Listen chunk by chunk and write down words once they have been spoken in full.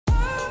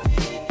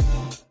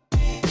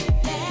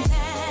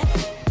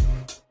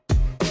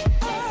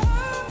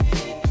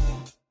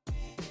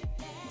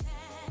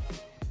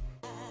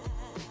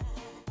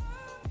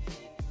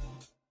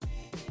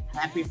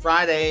Happy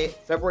Friday,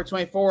 February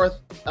 24th.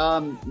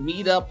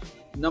 Meetup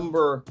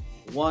number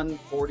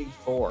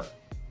 144.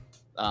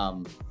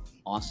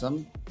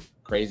 Awesome.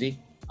 Crazy.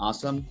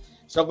 Awesome.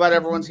 So glad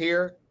everyone's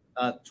here.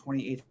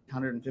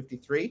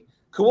 2,853.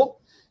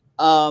 Cool.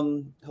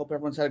 Hope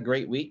everyone's had a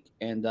great week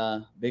and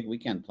big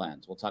weekend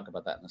plans. We'll talk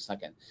about that in a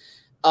second.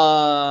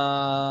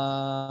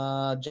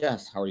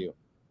 Jess, how are you?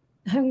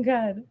 I'm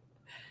good.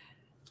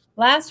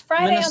 Last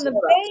Friday on the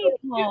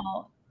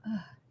baseball.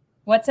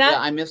 What's that? Yeah,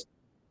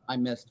 I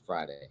missed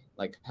Friday.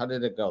 Like, how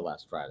did it go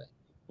last Friday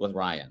with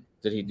Ryan?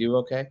 Did he do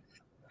okay?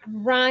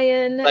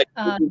 Ryan, Like,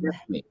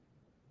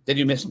 did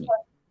you miss me?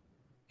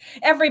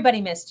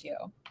 Everybody missed you.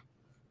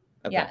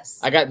 Okay. Yes.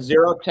 I got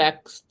 0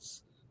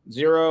 texts,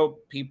 0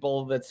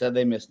 people that said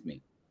they missed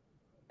me.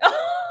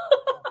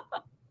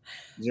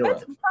 0.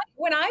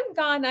 When I'm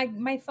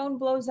gone, my phone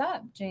blows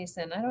up,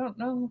 Jason. I don't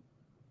know.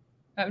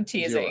 I'm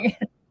teasing.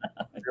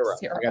 0.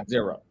 I got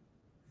 0.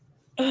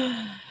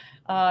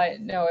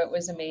 No, it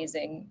was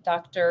amazing.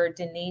 Dr.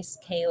 Denise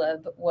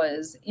Caleb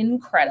was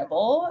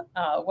incredible.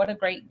 What a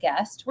great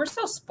guest. We're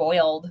so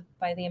spoiled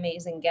by the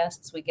amazing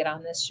guests we get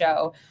on this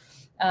show.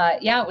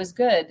 Yeah, it was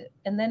good.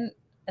 And then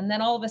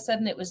all of a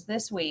sudden it was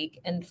this week.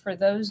 And for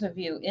those of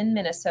you in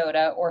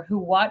Minnesota or who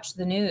watch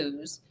the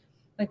news,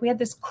 like we had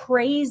this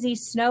crazy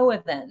snow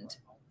event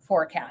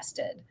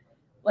forecasted.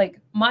 Like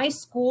my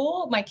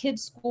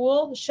kids'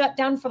 school shut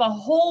down for the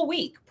whole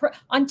week.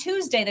 On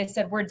Tuesday, they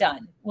said, we're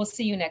done. We'll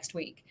see you next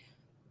week.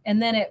 And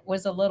then it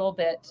was a little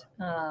bit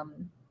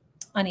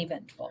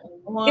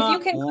uneventful. If you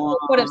can call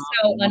a foot of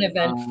snow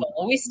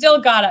uneventful, we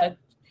still got a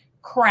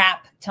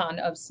crap ton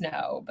of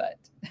snow, but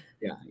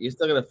yeah, you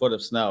still got a foot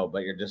of snow,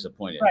 but you're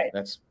disappointed. Right.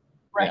 That's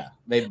right.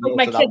 Yeah,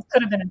 my kids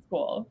could have been in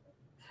school.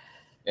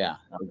 Yeah,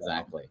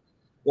 exactly.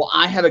 Well,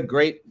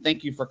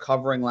 thank you for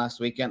covering last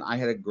weekend. I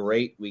had a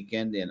great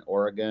weekend in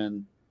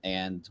Oregon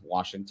and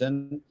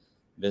Washington,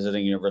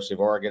 visiting University of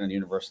Oregon and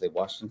University of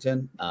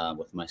Washington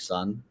with my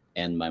son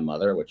and my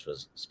mother, which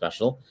was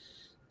special.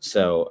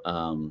 So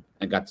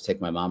I got to take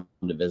my mom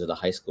to visit a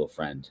high school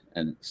friend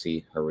and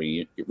see her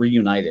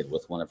reunited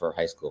with one of her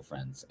high school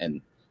friends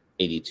and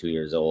 82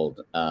 years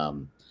old.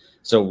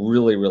 So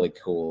really, really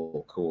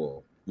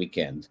cool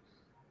weekend.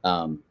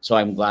 So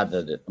I'm glad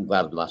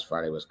last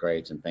Friday was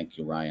great, and thank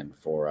you, Ryan,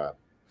 for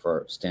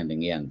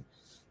standing in.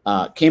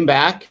 Came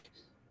back,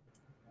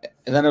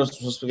 and then I was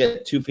supposed to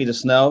get 2 feet of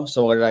snow.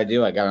 So what did I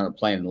do? I got on a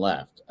plane and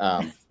left,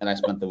 and I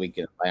spent the week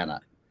in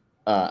Atlanta.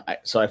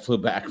 So I flew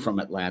back from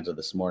Atlanta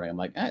this morning. I'm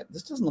like,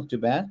 this doesn't look too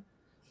bad.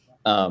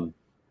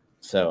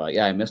 So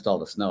I missed all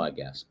the snow, I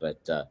guess.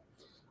 But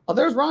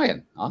there's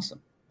Ryan. Awesome.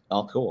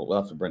 Oh, cool. We'll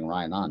have to bring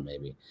Ryan on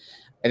maybe.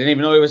 I didn't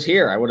even know he was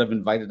here. I would have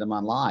invited him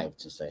on live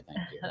to say thank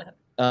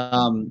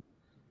you.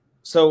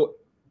 So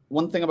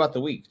one thing about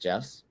the week,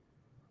 Jess.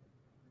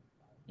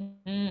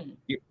 Mm-hmm.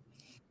 You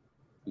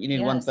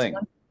need one thing.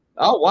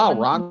 Oh, wow.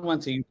 Ron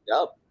went to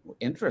UW.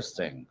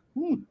 Interesting.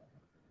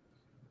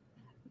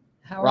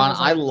 Ron,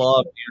 I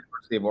love the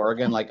University of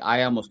Oregon. Like,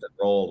 I almost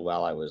enrolled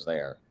while I was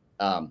there.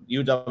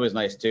 UW is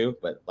nice too,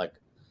 but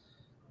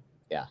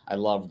I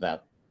loved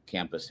that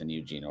campus in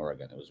Eugene,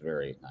 Oregon. It was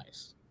very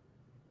nice.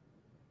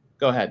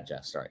 Go ahead,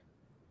 Jess. Sorry.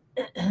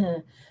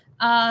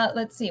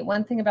 Let's see.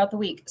 One thing about the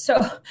week.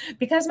 So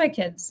because my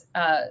kids'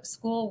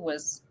 school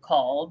was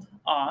called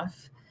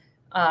off,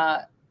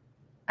 I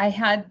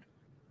had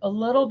a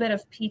little bit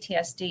of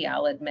PTSD,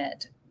 I'll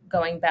admit,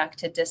 going back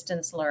to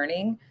distance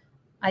learning.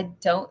 I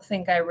don't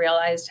think I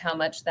realized how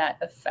much that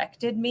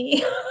affected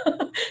me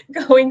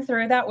going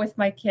through that with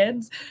my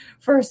kids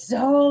for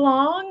so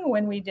long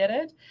when we did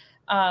it.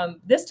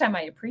 This time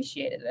I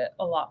appreciated it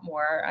a lot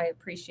more. I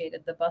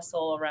appreciated the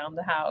bustle around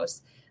the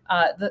house.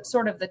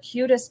 The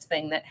cutest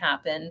thing that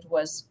happened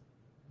was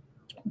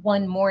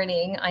one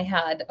morning I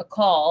had a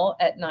call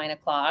at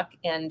 9:00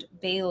 and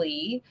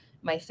Bailey,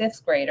 my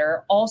 5th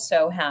grader,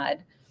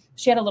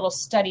 she had a little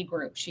study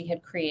group she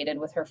had created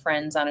with her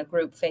friends on a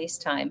group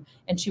FaceTime.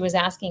 And she was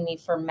asking me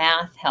for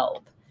math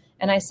help.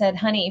 And I said,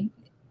 honey,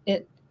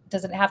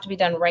 does it have to be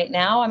done right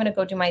now? I'm going to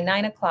go do my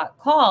 9:00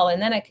 call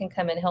and then I can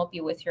come and help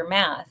you with your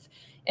math.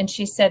 And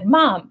she said,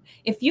 Mom,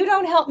 if you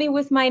don't help me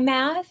with my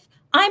math,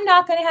 I'm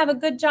not going to have a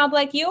good job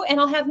like you and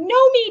I'll have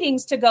no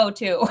meetings to go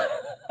to.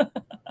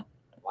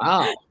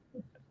 Wow.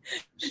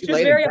 She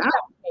was very upset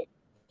with me.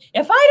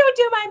 If I don't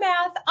do my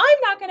math,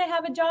 I'm not going to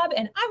have a job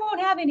and I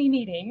won't have any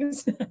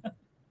meetings.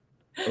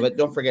 But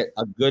don't forget,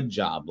 a good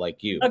job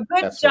like you. A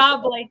good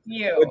job like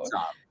you. Good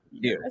job.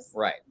 You. Yes.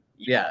 Right.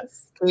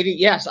 Yes.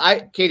 Katie,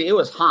 Katie, it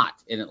was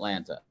hot in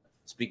Atlanta.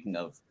 Speaking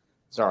of,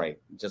 I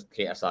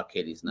saw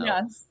Katie's note.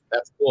 Yes.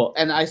 That's cool.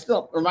 And I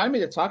still remind me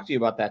to talk to you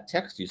about that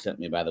text you sent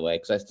me, by the way,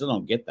 because I still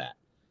don't get that.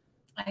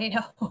 I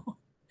know.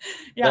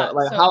 Yeah.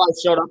 How I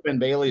showed up in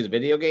Bailey's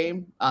video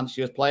game.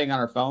 She was playing on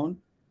her phone.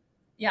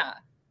 Yeah.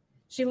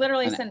 She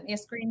literally sent me a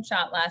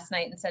screenshot last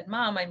night and said,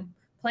 Mom, I'm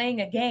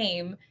playing a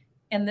game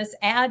and this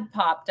ad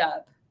popped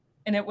up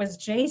and it was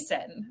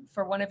Jason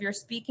for one of your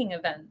speaking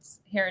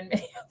events here in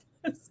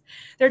Minneapolis.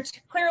 They're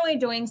clearly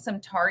doing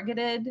some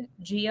targeted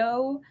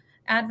geo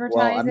Well, I'm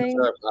advertising.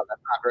 sure that's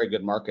not very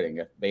good marketing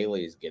if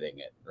Bailey's getting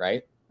it,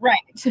 right?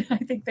 Right. I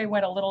think they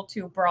went a little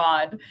too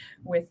broad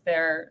with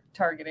their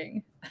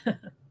targeting.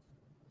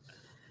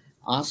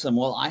 Awesome.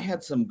 Well, I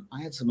had some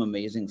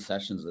amazing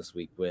sessions this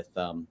week with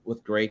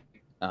great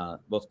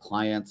both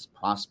clients,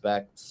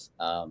 prospects.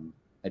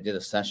 I did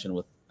a session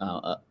with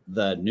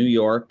the New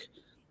York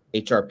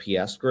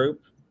HRPS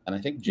group, and I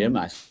think Jim.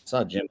 I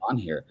saw Jim on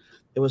here.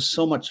 It was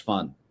so much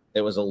fun.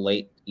 It was a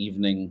late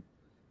evening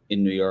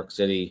in New York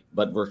City,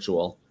 but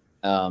virtual.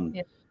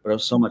 Yeah. But it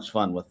was so much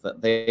fun with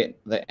the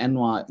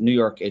New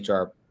York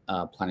HR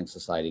Planning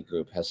Society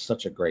group has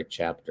such a great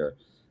chapter,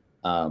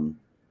 and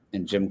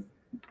Jim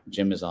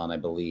is on, I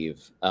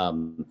believe,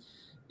 and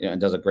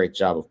does a great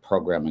job of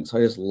programming. So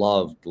I just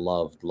loved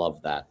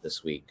that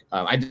this week.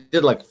 I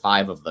did like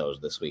 5 of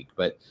those this week,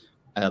 but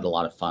I had a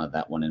lot of fun at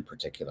that one in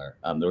particular.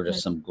 There were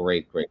just some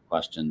great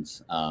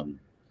questions.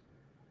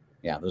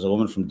 Yeah, there's a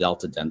woman from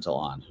Delta Dental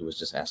on who was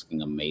just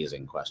asking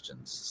amazing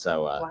questions.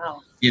 So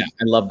Wow. yeah,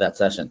 I love that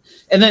session.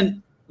 And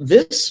then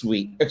next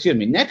week,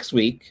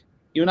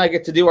 you and I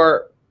get to do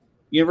our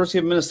University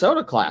of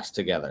Minnesota class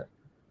together.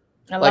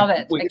 I love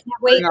it. I can't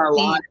wait.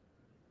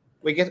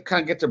 We get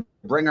to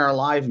bring our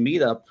live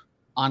meetup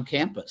on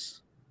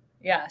campus.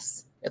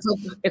 Yes.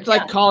 It's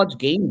like college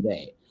game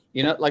day.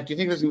 You know, like, do you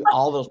think there's gonna be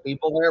all those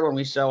people there when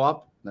we show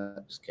up? No,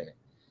 just kidding.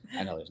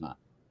 I know there's not.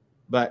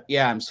 But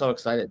yeah, I'm so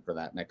excited for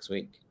that next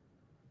week.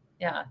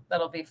 Yeah,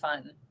 that'll be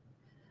fun.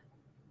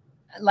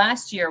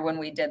 Last year when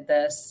we did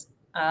this,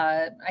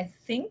 I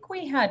think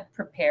we had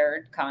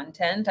prepared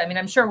content. I mean,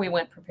 I'm sure we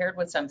went prepared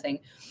with something.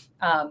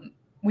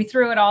 We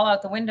threw it all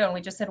out the window and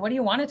we just said, what do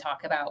you want to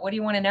talk about? What do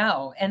you want to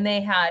know? And they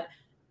had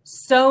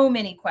so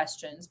many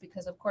questions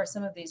because, of course,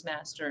 some of these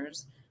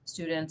master's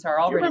students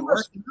are already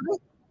working.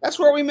 That's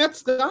where we met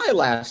Sky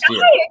last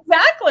year.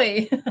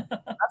 Exactly.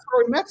 That's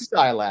where we met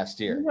Sky last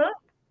year. Mm-hmm.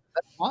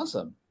 That's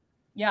awesome.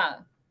 Yeah.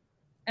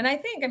 And I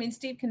think,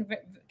 Steve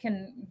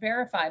can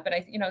verify, but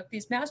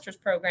these master's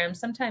programs,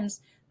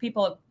 sometimes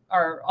people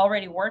are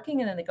already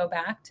working and then they go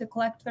back to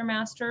collect their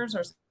master's,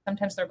 or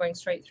sometimes they're going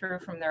straight through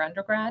from their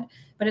undergrad.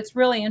 But it's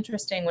really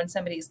interesting when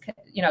somebody's,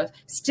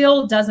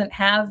 still doesn't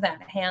have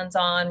that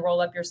hands-on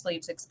roll up your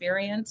sleeves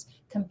experience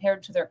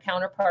compared to their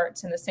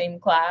counterparts in the same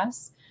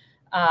class.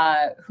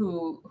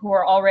 Who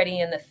are already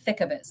in the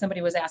thick of it. Somebody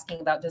was asking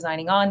about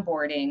designing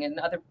onboarding and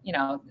other,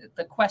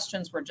 the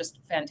questions were just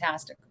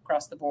fantastic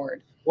across the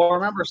board. Well,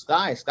 remember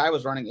Sky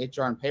was running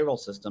HR and payroll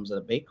systems at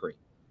a bakery.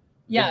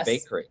 Yes.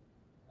 Big bakery.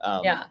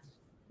 Yeah.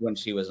 When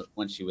she was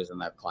in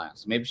that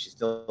class. Maybe she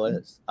still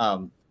is.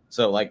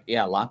 So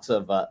lots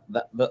of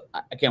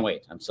I can't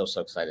wait. I'm so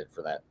excited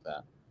for that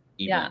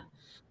evening.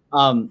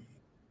 Yeah.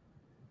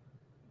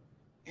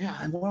 Yeah,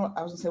 and I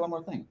was gonna say one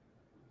more thing.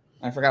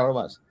 I forgot what it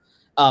was.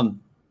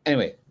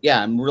 Anyway,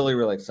 yeah, I'm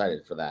really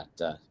excited for that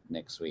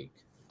next week.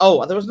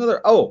 Oh, there was another.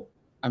 Oh,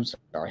 I'm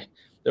sorry.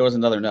 There was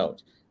another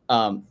note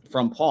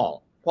from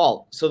Paul.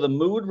 Paul, so the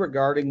mood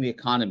regarding the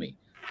economy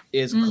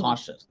is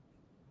cautious.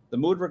 The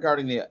mood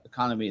regarding the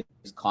economy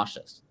is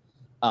cautious.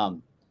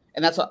 And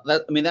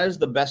that is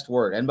the best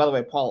word. And by the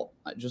way, Paul,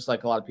 just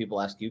like a lot of people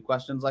ask you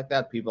questions like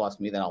that, people ask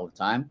me that all the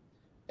time.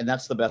 And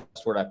that's the best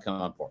word I've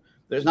come up for.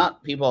 There's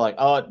not people like,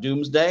 oh,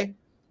 doomsday,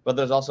 but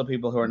there's also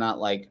people who are not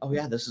like, oh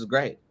yeah, this is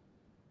great.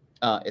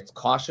 It's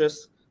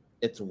cautious,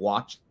 it's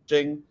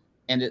watching,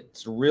 and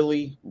it's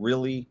really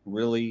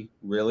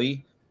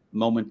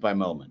moment by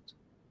moment.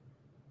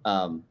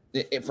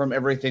 From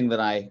everything that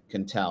I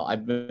can tell,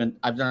 I've done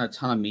a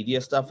ton of media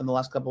stuff in the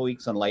last couple of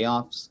weeks on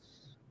layoffs.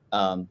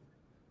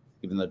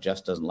 Even though Jess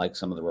doesn't like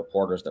some of the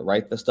reporters that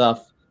write the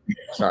stuff.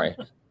 Sorry,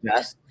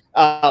 Jess.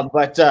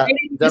 But done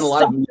a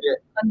lot of media.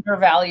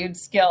 Undervalued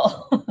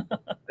skill.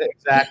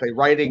 Exactly,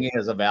 writing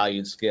is a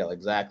valued skill.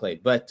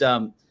 Exactly, but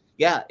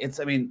yeah,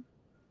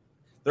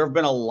 there have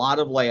been a lot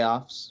of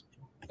layoffs.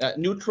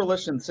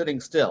 Neutralish and sitting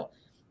still.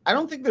 I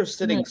don't think they're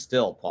sitting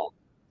still, Paul.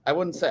 I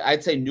wouldn't say.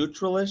 I'd say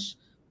neutralish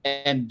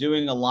and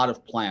doing a lot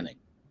of planning,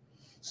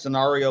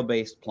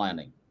 scenario-based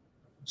planning.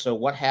 So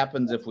what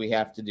happens if we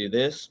have to do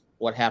this?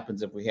 What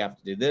happens if we have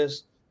to do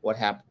this? What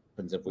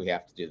happens if we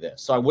have to do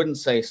this? So I wouldn't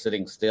say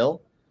sitting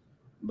still,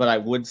 but I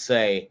would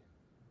say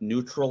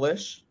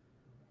neutralish.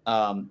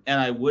 And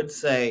I would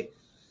say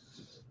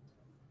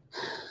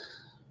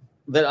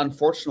that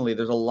unfortunately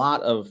there's a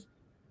lot of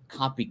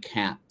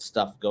copycat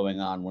stuff going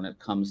on when it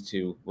comes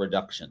to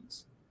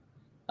reductions.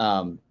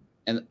 And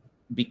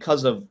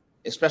because of,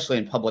 especially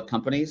in public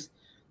companies,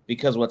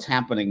 because what's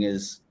happening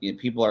is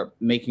people are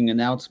making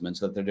announcements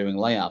that they're doing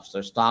layoffs,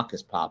 their stock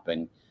is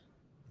popping,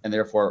 and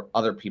therefore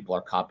other people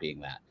are copying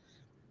that.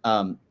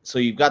 So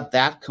you've got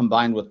that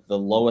combined with the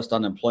lowest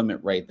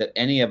unemployment rate that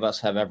any of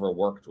us have ever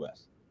worked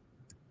with,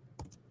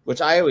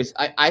 which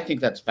I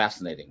think that's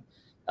fascinating.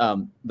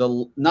 None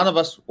of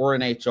us were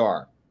in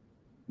HR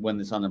when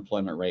this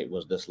unemployment rate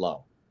was this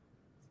low.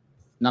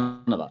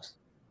 None of us.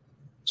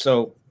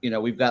 So,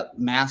 we've got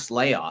mass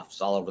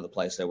layoffs all over the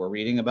place that we're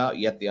reading about,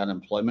 yet the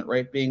unemployment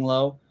rate being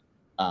low.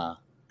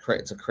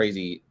 It's a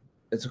crazy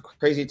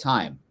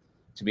time.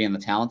 to be in the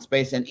talent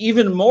space, and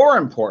even more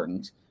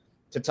important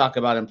to talk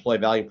about employee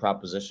value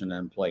proposition and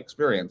employee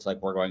experience,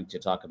 like we're going to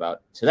talk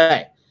about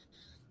today.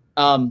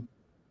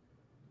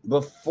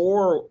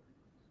 Before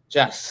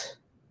Jess,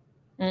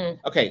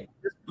 okay,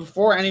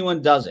 before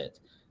anyone does it,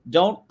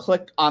 don't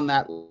click on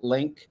that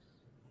link,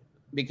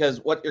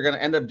 because what you're going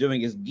to end up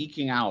doing is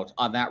geeking out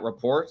on that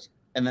report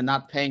and then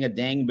not paying a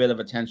dang bit of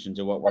attention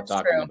to what we're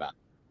talking about.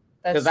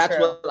 Because that's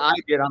what I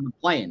did on the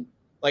plane.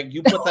 Like,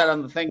 you put that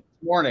on the thing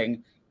this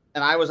morning,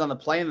 and I was on the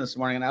plane this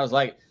morning, and I was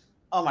like,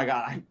 oh my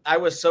God, I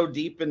was so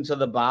deep into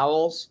the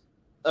bowels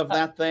of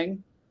that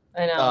thing.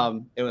 I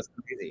know. It was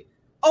crazy.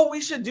 Oh,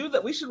 we should do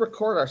that. We should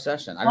record our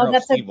session. I don't know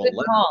if Steve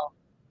will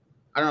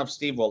I don't know if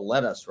Steve will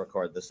let us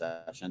record the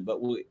session,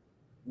 but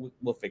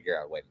we'll figure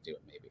out a way to do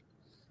it maybe.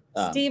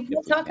 Steve,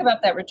 we'll talk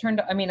about that return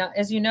to, I mean,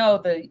 as you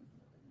know,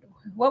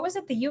 what was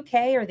it, the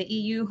UK or the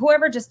EU,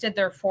 whoever just did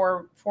their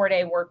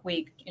 4-day work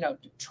week,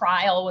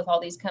 trial with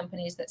all these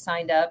companies that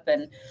signed up,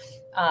 and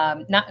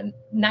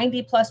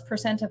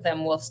 90+% of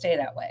them will stay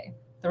that way.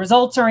 The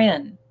results are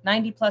in.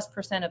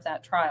 90+% of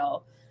that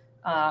trial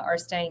are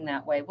staying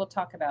that way. We'll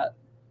talk about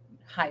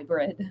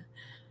hybrid.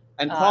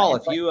 And Paul,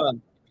 if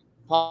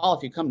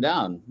you come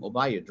down, we'll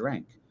buy you a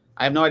drink.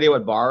 I have no idea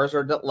what bars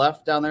are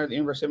left down there at the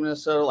University of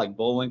Minnesota. Like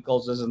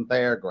Bullwinkle's isn't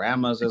there,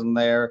 Grandma's isn't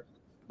there,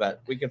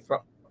 but we could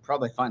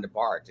probably find a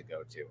bar to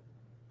go to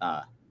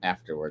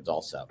afterwards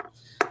also.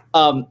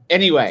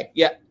 Anyway,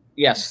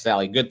 yes,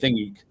 Sally, good thing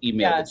you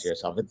emailed it to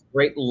yourself. It's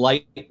great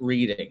light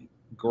reading.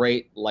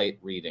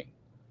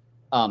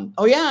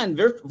 Oh yeah, and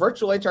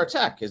Virtual HR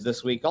Tech is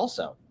this week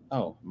also.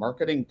 Oh,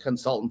 marketing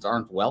consultants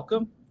aren't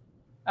welcome?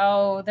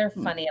 Oh, they're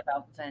funny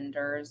about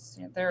vendors.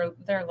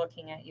 They're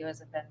looking at you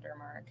as a vendor,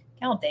 Mark.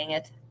 Oh, dang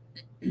it.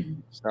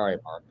 Sorry,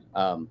 Mark.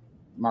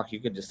 Mark,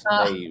 you could just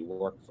say you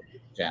work for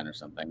Jen or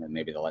something, and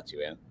maybe they'll let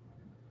you in.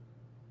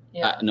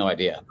 Yeah. No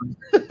idea.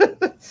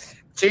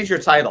 Change your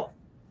title.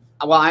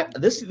 Well,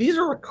 these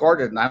are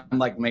recorded, and I'm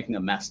like making a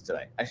mess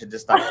today. I should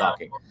just stop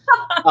talking.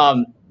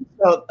 So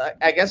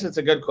I guess it's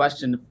a good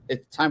question.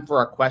 It's time for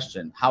our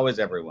question. How is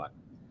everyone?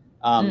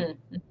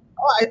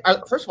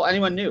 First of all,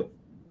 anyone new?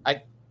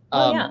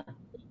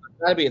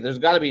 There's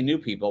got to be new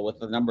people with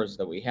the numbers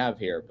that we have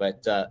here,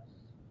 but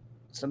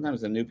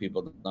sometimes the new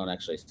people don't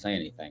actually say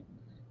anything.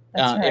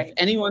 That's right. If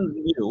anyone's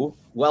new,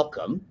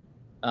 welcome.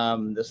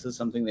 This is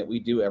something that we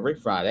do every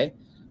Friday.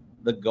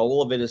 The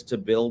goal of it is to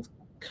build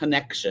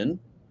connection,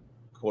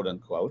 quote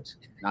unquote,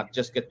 not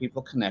just get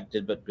people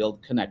connected, but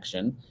build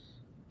connection.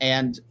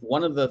 And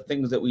one of the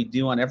things that we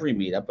do on every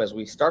meetup as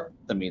we start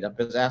the meetup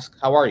is ask,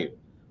 how are you?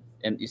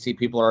 And you see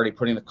people are already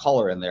putting the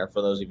color in there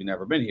for those of you who've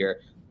never been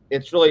here.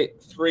 It's really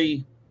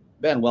three.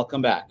 Ben,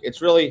 welcome back.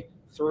 It's really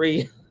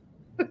three.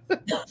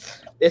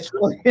 It's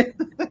really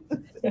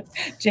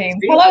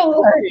James.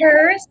 Hello,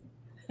 workers.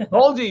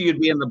 Told you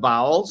you'd be in the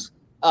bowels.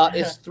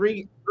 It's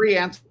three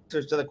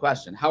answers to the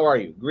question. How are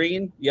you?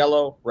 Green,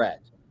 yellow, red.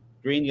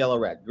 Green, yellow,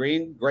 red.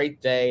 Green,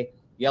 great day.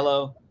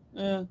 Yellow,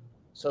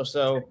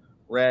 so.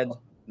 Red,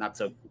 not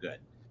so good.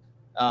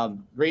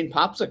 Green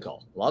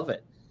popsicle, love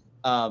it.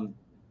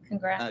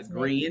 Congrats.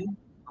 Green,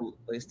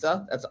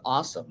 Lisa, that's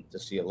awesome to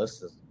see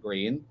Alyssa's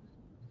green.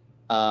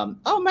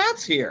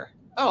 Matt's here.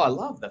 Oh, I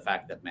love the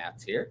fact that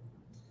Matt's here.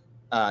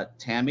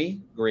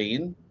 Tammy,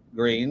 green.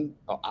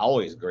 Oh,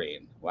 always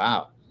green.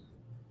 Wow.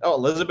 Oh,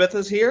 Elizabeth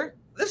is here.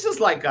 This is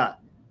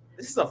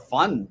a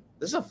fun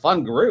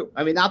group.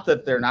 I mean, not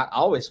that they're not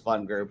always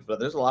fun groups, but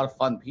there's a lot of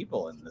fun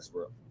people in this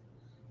room.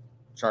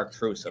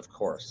 Chartreuse, of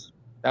course.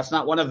 That's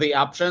not one of the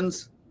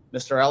options,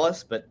 Mr.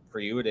 Ellis, but for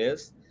you it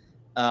is.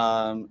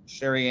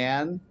 Sherry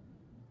Ann.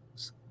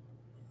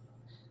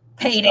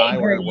 Payday.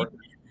 We're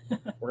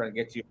going to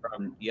get you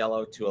from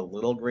yellow to a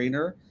little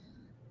greener.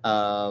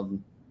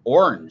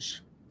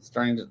 Orange,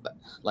 starting to,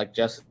 like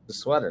Jess's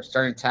sweater,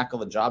 starting to tackle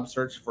the job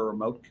search for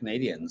remote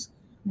Canadians,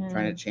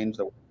 trying to change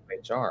the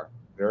HR.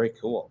 Very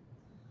cool.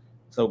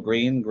 So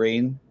green,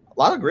 a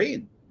lot of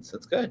green. So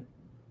it's good.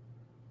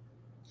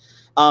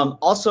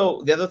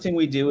 Also, the other thing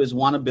we do is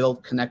want to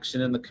build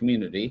connection in the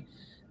community.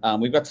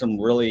 We've got some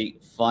really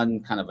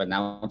fun kind of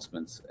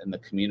announcements in the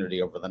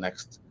community over the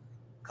next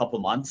couple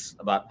months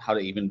about how to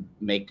even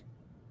make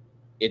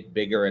it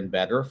bigger and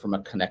better from a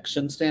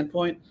connection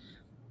standpoint.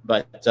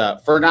 But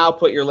for now,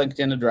 put your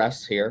LinkedIn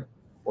address here.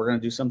 We're going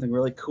to do something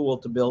really cool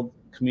to build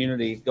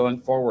community going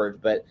forward.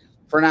 But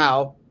for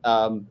now,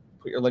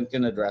 put your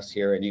LinkedIn address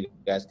here, and you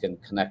guys can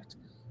connect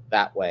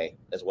that way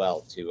as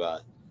well to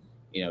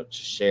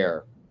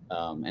share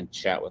and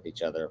chat with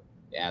each other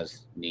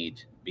as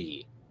need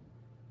be.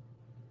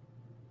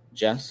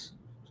 Jess,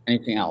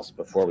 anything else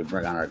before we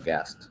bring on our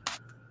guest?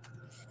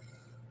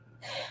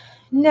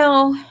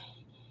 No,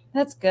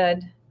 that's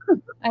good.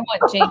 I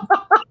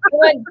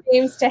want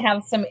James to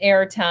have some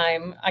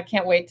airtime. I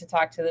can't wait to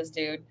talk to this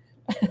dude.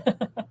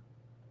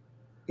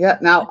 Yeah.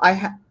 Now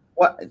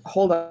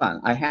hold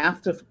on. I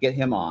have to get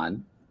him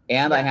on,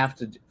 and I have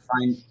to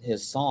find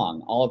his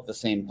song all at the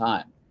same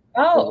time.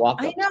 Oh,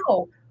 I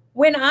know.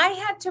 When I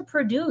had to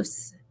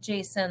produce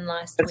Jason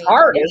last week, it's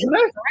hard, isn't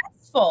it?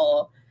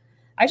 Stressful.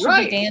 I should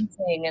Right. be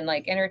dancing and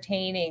like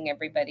entertaining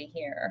everybody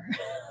here.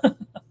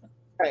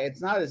 Right.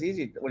 It's not as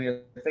easy when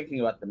you're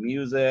thinking about the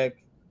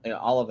music,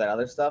 all of that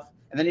other stuff.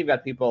 And then you've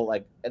got people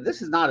like, and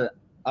this is not an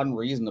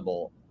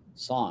unreasonable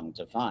song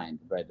to find,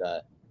 but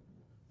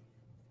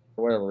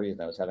for whatever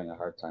reason, I was having a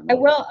hard time. I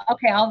will.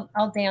 Okay,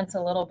 I'll dance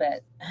a little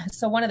bit.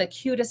 So one of the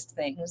cutest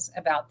things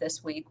about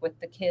this week with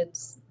the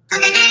kids.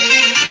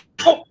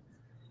 Oh,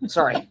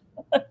 sorry.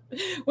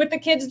 With the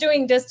kids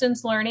doing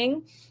distance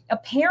learning,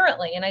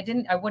 apparently, and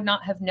I would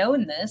not have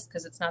known this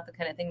because it's not the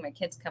kind of thing my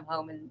kids come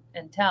home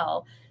and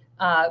tell.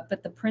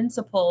 But the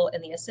principal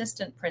and the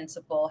assistant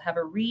principal have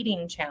a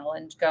reading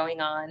challenge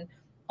going on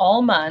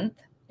all month,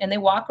 and they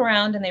walk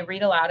around and they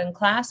read aloud in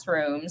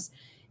classrooms.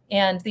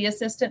 And the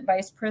assistant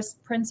vice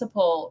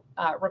principal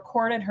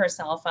recorded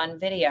herself on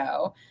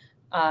video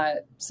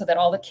so that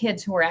all the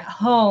kids who were at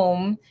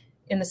home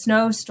in the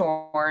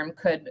snowstorm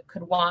could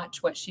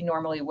watch what she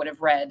normally would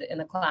have read in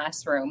the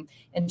classroom.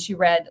 And she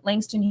read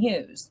Langston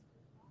Hughes,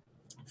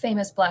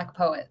 famous Black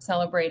poet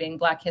celebrating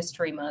Black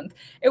History Month.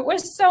 It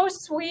was so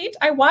sweet.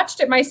 I watched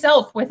it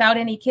myself without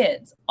any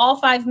kids, all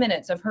 5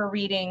 minutes of her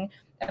reading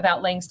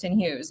about Langston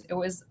Hughes. It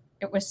was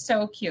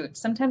so cute.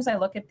 Sometimes I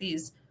look at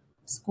these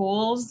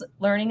schools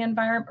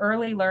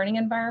early learning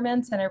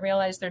environments, and I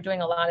realize they're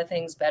doing a lot of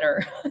things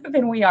better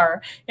than we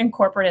are in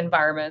corporate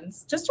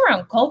environments, just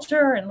around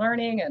culture and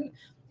learning. And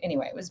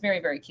anyway, it was very,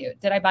 very cute.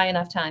 Did I buy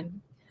enough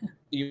time?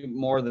 You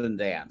more than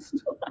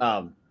danced.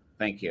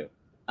 Thank you.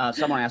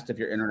 Someone asked if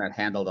your internet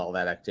handled all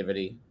that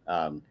activity.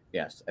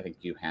 Yes, I think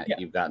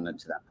you've gotten it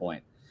to that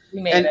point.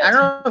 We made and it. I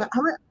don't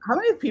know how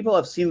many people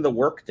have seen the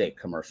Workday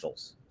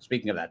commercials.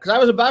 Speaking of that, because I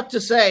was about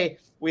to say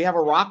we have a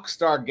rock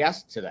star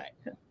guest today,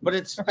 but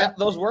it's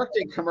those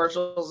Workday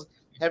commercials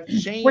have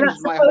changed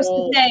my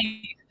whole.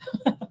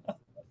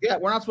 Yeah,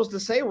 we're not supposed to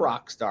say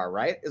rock star,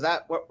 right? Is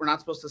that what we're not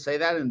supposed to say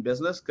that in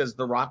business because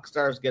the rock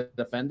stars get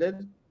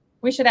offended?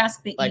 We should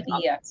ask the ED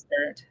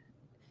expert.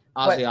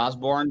 Ozzy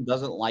Osbourne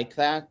doesn't like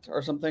that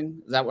or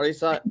something. Is that what he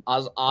said?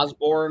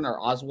 Osbourne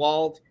or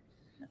Oswald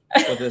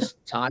with his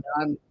tie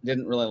on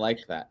didn't really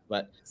like that,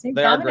 but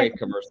they are great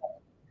commercials.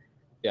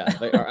 Yeah,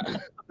 they are.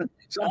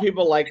 Some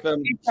people like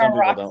them. Some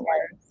people don't like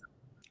them.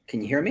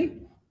 Can you hear me?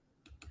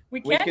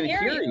 We can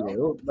hear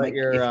you, but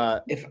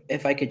you're.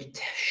 If I could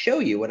show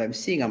you what I'm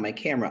seeing on my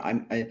camera,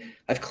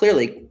 I've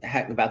clearly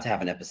about to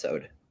have an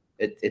episode.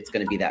 It's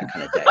going to be that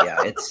kind of day.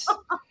 Yeah, it's.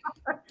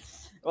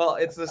 Well,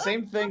 it's the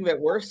same thing that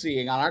we're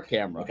seeing on our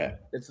camera. Okay.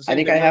 It's the same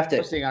thing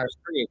we're seeing on our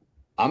screen.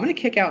 I'm going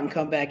to kick out and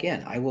come back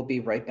in. I will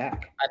be right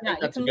back. I think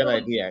that's a good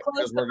idea.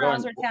 Close the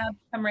browser tab,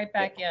 come right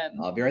back in.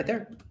 I'll be right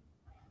there.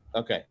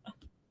 Okay.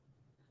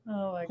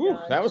 Oh my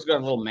god. That was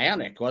going a little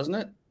manic, wasn't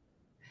it?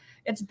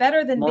 It's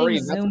better than Maureen,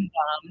 being Zoom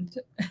bombed.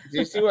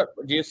 Do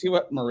you see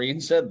what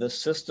Maureen said? The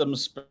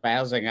system's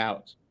spazzing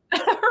out.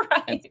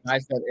 Right. And I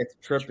said it's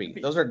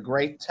trippy. Those are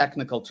great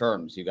technical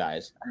terms, you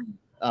guys,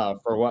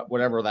 for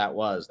whatever that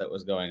was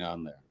going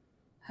on there.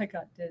 I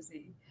got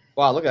dizzy.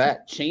 Wow, look at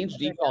that. Change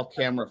default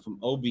camera from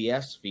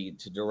OBS feed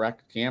to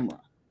direct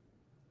camera.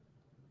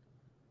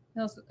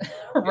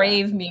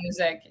 Rave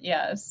music,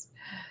 yes.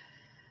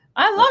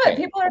 I love it.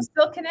 People are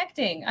still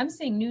connecting. I'm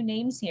seeing new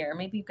names here.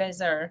 Maybe you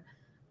guys are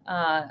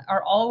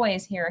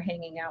always here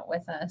hanging out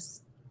with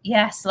us.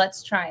 Yes,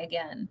 let's try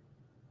again.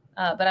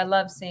 But I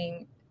love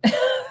seeing.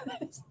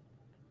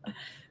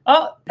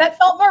 Oh, that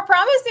felt more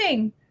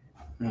promising.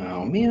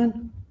 Oh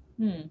man.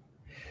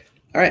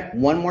 All right,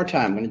 one more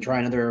time. I'm going to try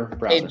another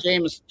browser.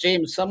 Hey,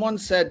 James, someone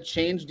said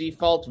change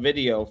default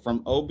video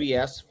from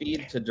OBS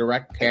feed to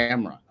direct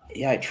camera.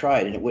 Yeah, I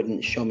tried and it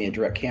wouldn't show me a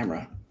direct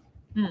camera.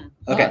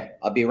 Okay,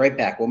 I'll be right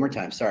back. One more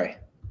time. Sorry.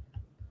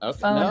 Okay.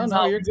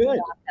 No, you're good.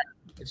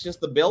 It's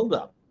just the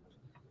buildup.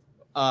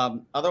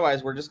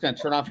 Otherwise, we're just going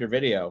to turn off your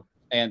video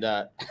and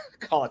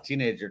call a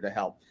teenager to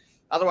help.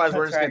 Otherwise,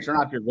 we're just going to turn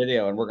off your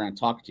video and we're going to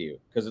talk to you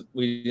because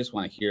we just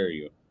want to hear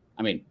you.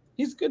 I mean,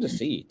 he's good to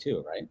see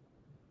too, right?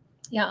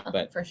 Yeah,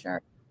 but for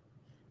sure.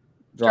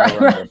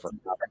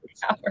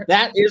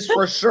 That is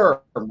for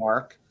sure,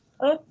 Mark.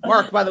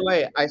 Mark, by the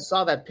way, I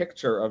saw that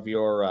picture of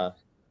your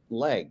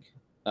leg.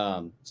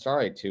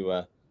 Sorry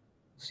to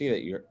see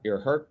that you're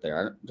hurt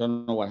there. I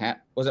don't know what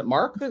happened. Was it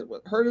Mark that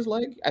hurt his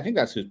leg? I think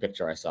that's whose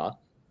picture I saw.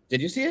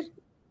 Did you see it?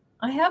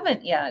 I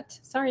haven't yet.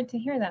 Sorry to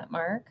hear that,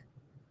 Mark.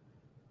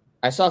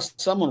 I saw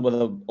someone with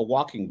a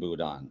walking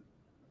boot on.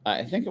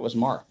 I think it was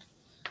Mark.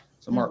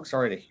 So, Mark,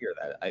 sorry to hear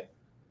that.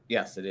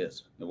 Yes, it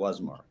is. It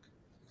was Mark.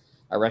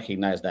 I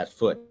recognize that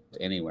foot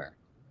anywhere.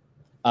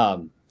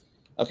 Okay,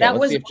 that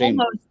was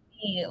almost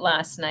me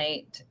last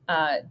night,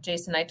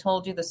 Jason. I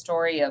told you the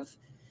story of,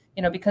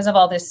 because of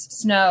all this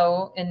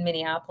snow in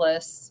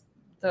Minneapolis,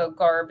 the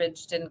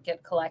garbage didn't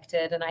get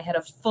collected, and I had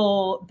a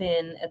full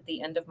bin at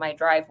the end of my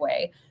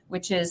driveway,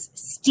 which is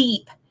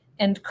steep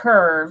and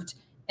curved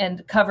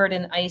and covered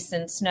in ice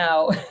and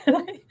snow.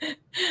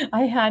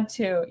 I had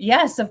to,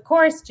 yes, of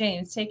course,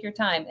 James, take your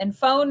time. And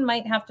phone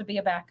might have to be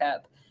a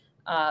backup,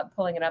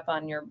 pulling it up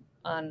on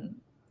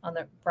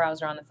the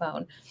browser on the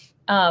phone.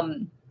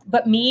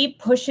 but me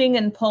pushing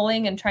and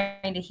pulling and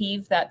trying to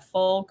heave that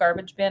full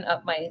garbage bin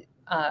up my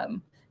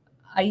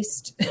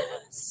iced,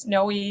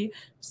 snowy,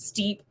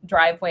 steep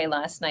driveway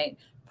last night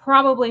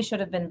probably should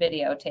have been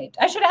videotaped.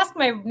 I should ask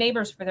my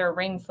neighbors for their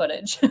ring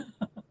footage.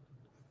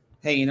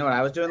 Hey, you know what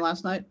I was doing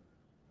last night?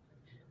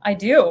 I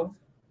do.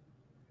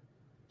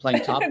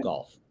 Playing Top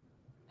Golf.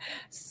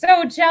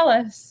 So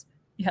jealous.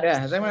 Yes. Yeah,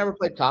 has anyone ever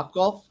played Top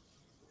Golf?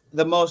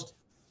 The most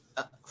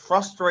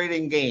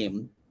frustrating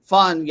game,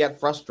 fun yet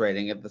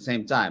frustrating at the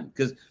same time,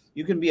 because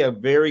you can be a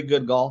very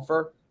good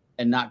golfer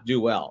and not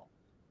do well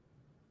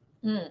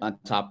on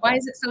Top Golf. Why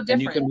is it so different?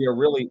 And you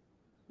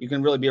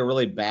can really be a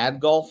really bad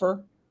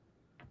golfer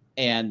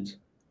and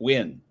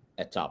win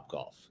at Top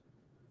Golf.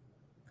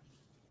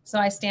 So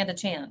I stand a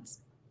chance.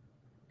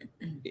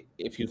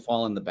 If you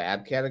fall in the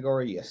bad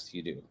category, yes,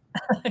 you do.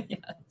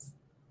 Yes.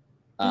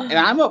 And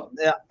I'm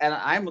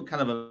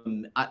kind of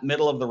a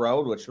middle of the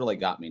road, which really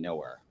got me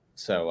nowhere.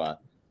 So,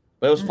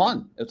 but it was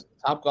fun.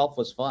 Top Golf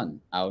was fun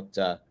out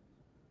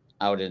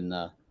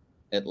in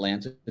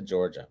Atlanta,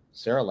 Georgia.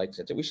 Sarah likes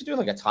it. We should do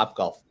like a Top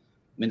Golf.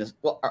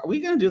 Well, are we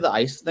going to do the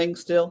ice thing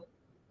still?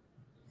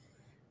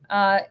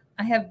 I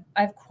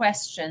have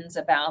questions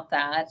about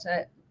that.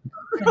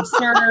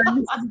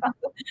 Concerns.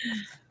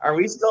 Are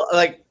we still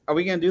are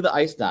we going to do the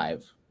ice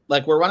dive?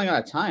 Like, we're running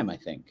out of time, I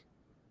think.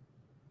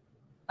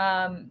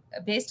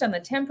 Based on the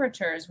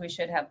temperatures, we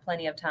should have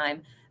plenty of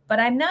time, but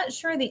I'm not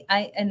sure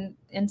and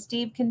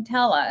Steve can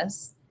tell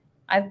us.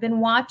 I've been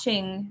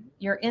watching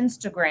your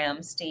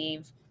Instagram,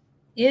 Steve.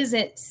 Is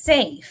it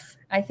safe?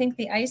 I think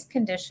the ice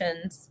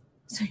conditions.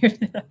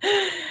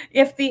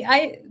 If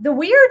the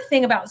weird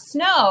thing about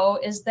snow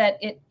is that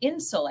it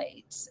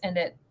insulates, and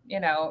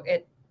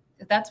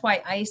that's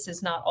why ice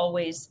is not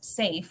always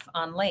safe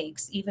on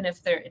lakes, even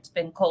if it's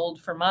been cold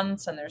for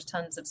months and there's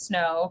tons of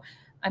snow.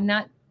 I'm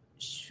not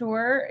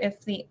sure if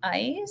the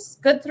ice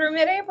good through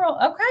mid-April.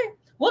 Okay,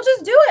 we'll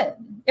just do it.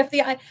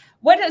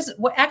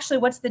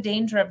 What's the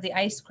danger of the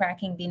ice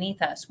cracking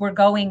beneath us? We're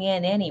going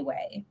in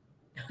anyway.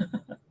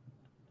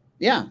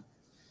 Yeah.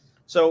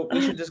 So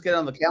we should just get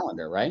on the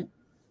calendar, right?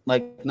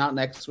 Like, not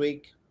next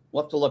week.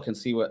 We'll have to look and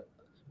see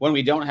when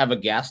we don't have a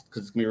guest,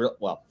 because it's gonna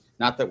be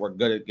not that we're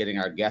good at getting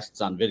our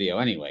guests on video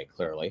anyway,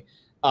 clearly.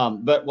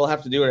 But we'll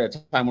have to do it at a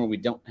time when we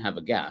don't have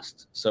a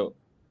guest, so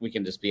we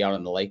can just be out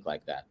on the lake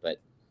like that. But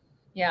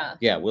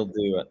yeah, we'll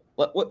do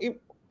it.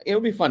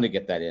 It'll be fun to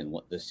get that in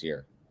this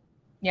year.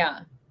 Yeah.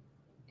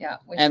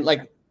 And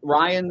like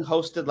Ryan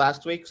hosted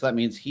last week, so that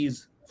means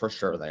he's for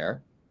sure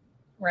there.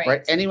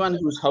 Right. Anyone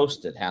who's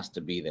hosted has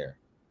to be there.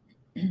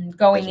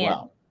 Going in,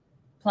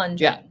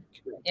 plunging.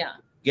 Yeah.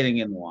 Getting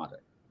in the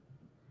water.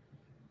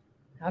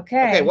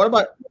 Okay. What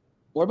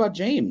about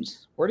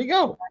James? Where'd he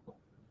go?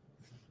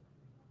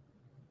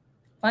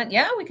 Fun.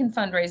 Yeah, we can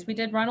fundraise. We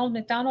did Ronald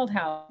McDonald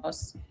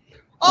House.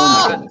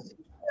 Oh my goodness.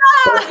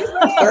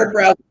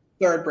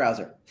 Third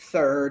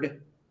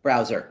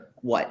browser.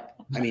 What?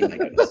 I mean, my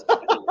goodness.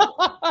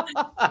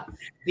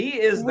 He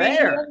is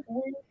there.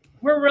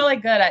 We're really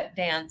good at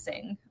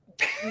dancing.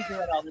 We do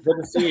it all the time.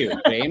 Good to see you,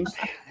 James.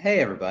 Hey,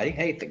 everybody.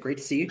 Hey, great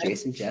to see you,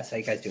 Jason, Jess. How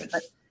you guys doing?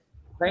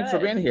 Thanks for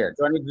being here.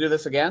 Do I need to do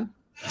this again?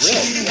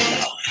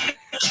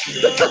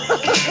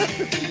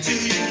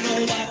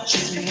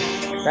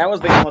 That was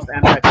the most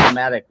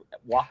anticlimactic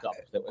walk-up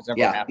that was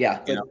ever happened. Yeah.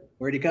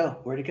 Where'd he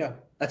go?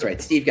 That's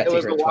right. Steve got to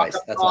hear it twice.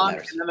 That's what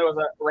matters. And then there was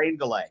a rain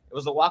delay. It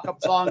was a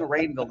walk-up song, a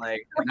rain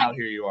delay, and now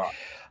here you are.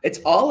 It's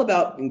all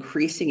about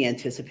increasing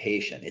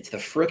anticipation. It's the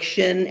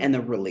friction and the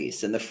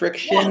release, and the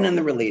friction and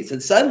the release.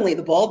 And suddenly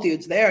the ball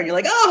dude's there, and you're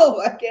like,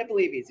 oh, I can't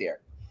believe he's here.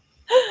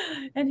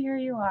 And here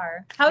you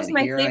are. How's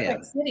my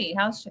favorite city?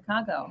 How's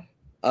Chicago?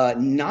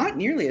 Not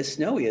nearly as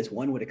snowy as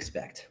one would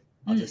expect.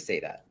 I'll just say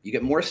that. You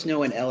get more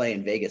snow in LA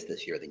and Vegas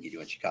this year than you do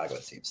in Chicago,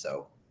 it seems.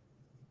 So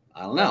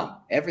I don't know.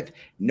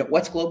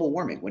 What's global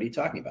warming? What are you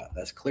talking about?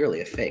 That's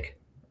clearly a fake.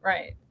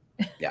 Right.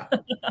 Yeah.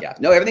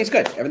 No, everything's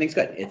good.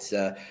 It's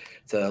a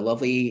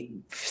lovely,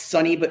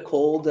 sunny but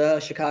cold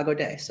Chicago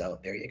day. So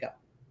there you go.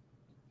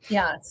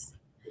 Yes.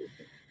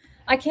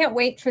 I can't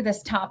wait for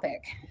this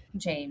topic,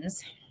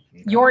 James.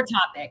 Okay. Your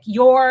topic,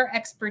 your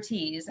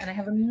expertise. And I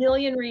have a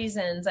million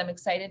reasons I'm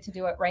excited to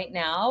do it right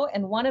now.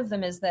 And one of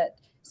them is that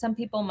some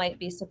people might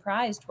be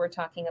surprised we're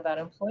talking about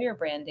employer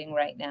branding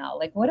right now.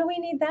 Like, what do we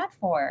need that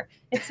for?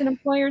 It's an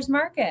employer's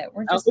market.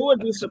 Who would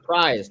be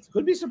surprised?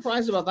 Who'd be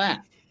surprised about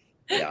that?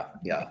 Yeah.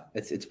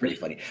 It's pretty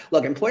funny.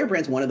 Look, employer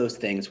brand's one of those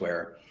things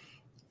where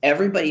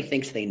everybody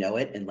thinks they know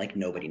it and like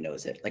nobody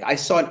knows it. Like, I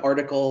saw an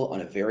article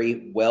on a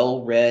very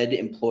well-read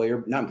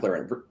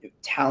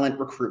talent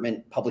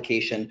recruitment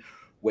publication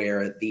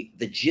where the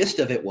gist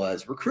of it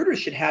was recruiters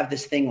should have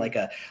this thing like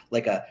a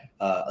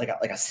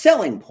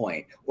selling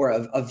point or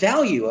a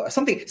value or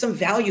some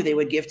value they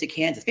would give to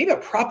candidates, maybe a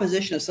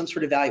proposition of some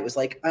sort of value. It was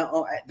like,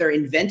 they're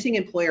inventing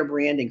employer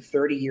branding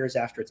 30 years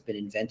after it's been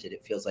invented.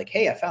 It feels like,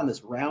 hey, I found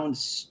this round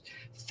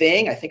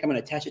thing. I think I'm going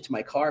to attach it to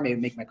my car,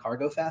 maybe make my car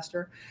go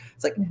faster.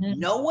 It's like,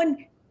 no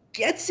one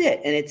gets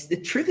it. And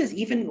the truth is,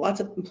 even lots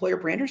of employer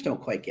branders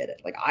don't quite get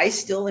it. Like, I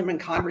still am in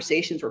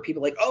conversations where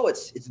people are like, oh,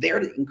 it's there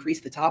to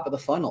increase the top of the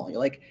funnel. And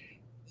you're like,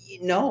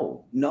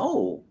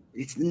 no,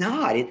 it's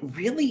not. It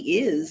really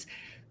is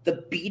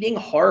the beating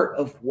heart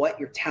of what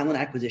your talent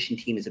acquisition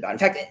team is about. In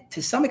fact,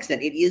 to some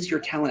extent, it is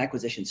your talent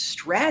acquisition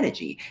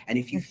strategy. And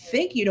if you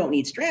think you don't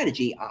need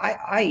strategy,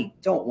 I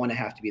don't want to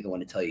have to be the one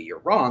to tell you you're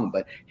wrong,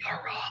 but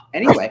you're wrong.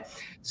 Anyway,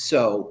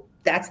 so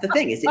that's the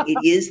thing, is it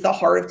is the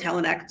heart of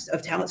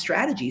talent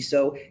strategy.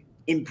 So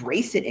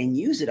embrace it and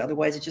use it.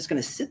 Otherwise, it's just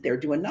going to sit there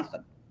doing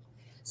nothing.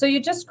 So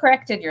you just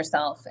corrected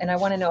yourself, and I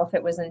want to know if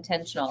it was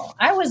intentional.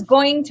 I was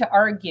going to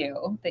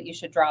argue that you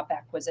should drop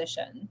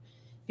acquisition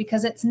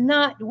because it's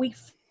not, we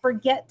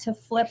forget to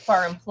flip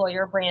our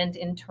employer brand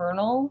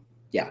internal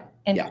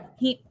and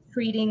keep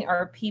treating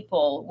our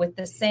people with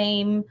the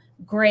same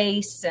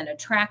grace and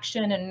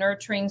attraction and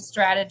nurturing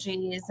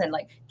strategies, and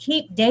like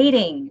keep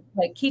dating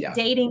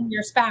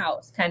your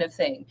spouse kind of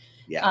thing.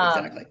 Yeah,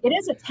 exactly. It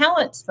is a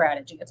talent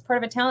strategy. It's part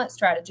of a talent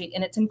strategy,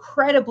 and it's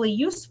incredibly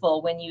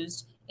useful when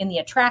used in the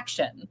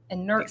attraction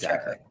and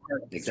nurture.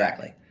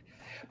 Exactly.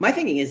 My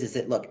thinking is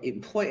that, look,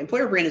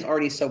 employer brand is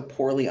already so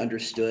poorly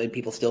understood.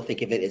 People still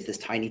think of it as this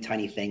tiny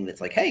thing that's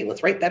like, hey,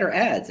 let's write better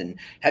ads and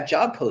have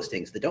job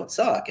postings that don't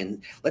suck.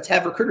 And let's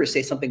have recruiters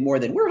say something more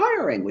than we're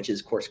hiring, which is,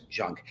 of course,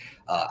 junk.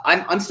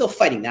 I'm still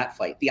fighting that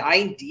fight. The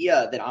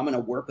idea that I'm going to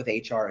work with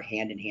HR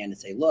hand in hand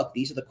and say, look,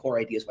 these are the core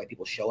ideas why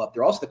people show up.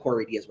 They're also the core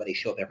ideas why they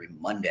show up every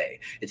Monday.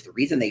 It's the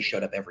reason they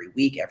showed up every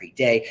week, every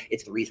day.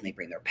 It's the reason they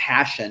bring their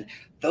passion.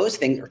 Those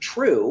things are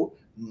true.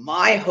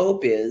 My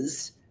hope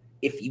is,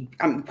 if you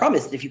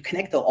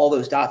connect all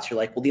those dots, you're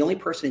like, well, the only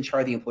person in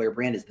charge of the employer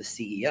brand is the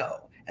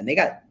CEO, and they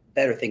got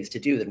better things to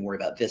do than worry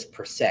about this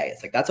per se.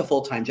 It's like, that's a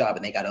full-time job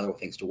and they got other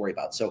things to worry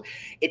about. So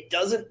it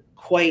doesn't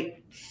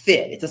quite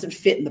fit. It doesn't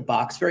fit in the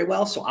box very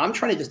well. So I'm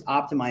trying to just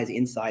optimize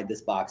inside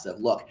this box of,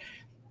 look,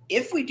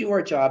 if we do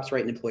our jobs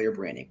right in employer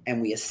branding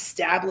and we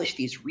establish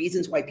these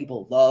reasons why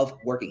people love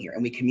working here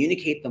and we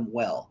communicate them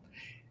well,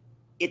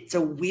 it's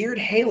a weird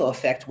halo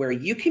effect where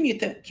you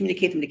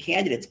communicate them to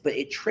candidates, but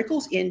it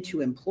trickles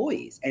into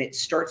employees, and it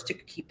starts to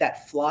keep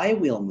that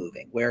flywheel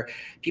moving where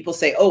people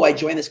say, oh, I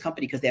joined this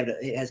company because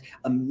it has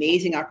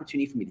amazing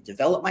opportunity for me to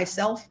develop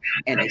myself,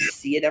 and I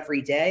see it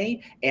every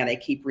day, and I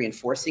keep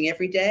reinforcing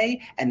every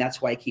day, and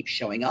that's why I keep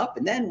showing up.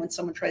 And then when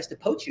someone tries to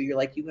poach you, you're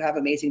like, you have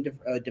amazing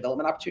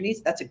development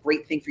opportunities. That's a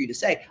great thing for you to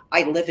say.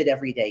 I live it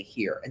every day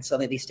here. And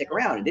suddenly they stick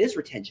around. It is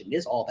retention. It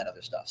is all that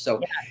other stuff. So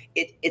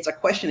it's a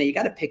question that you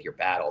got to pick your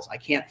battles. I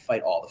can't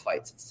fight all the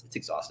fights. It's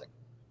exhausting.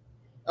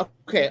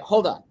 Okay,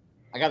 hold on.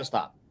 I got to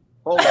stop.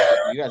 Hold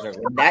on. You guys are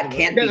that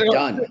can't be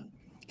done.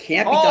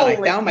 Can't be done. I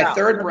found my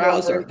third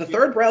browser. The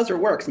third browser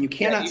works, and you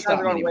cannot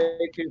stop me anymore.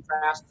 Way too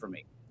fast for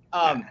me.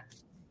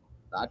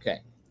 Okay.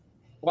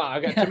 Wow,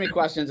 I got too many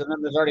questions, and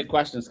then there's already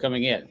questions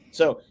coming in.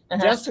 So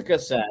Jessica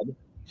said,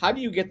 "How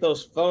do you get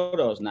those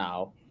photos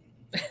now,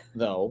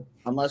 though?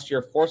 Unless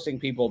you're forcing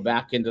people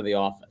back into the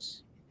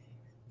office."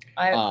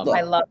 I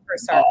love her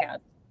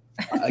sarcasm.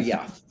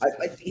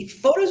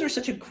 Photos are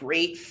such a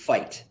great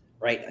fight,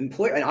 right? And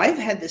I've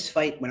had this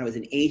fight when I was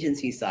an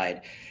agency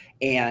side,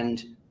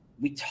 and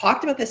we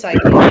talked about this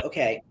idea.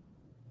 Okay,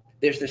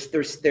 there's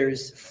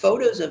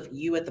photos of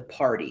you at the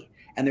party,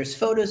 and there's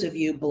photos of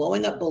you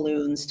blowing up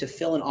balloons to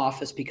fill an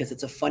office because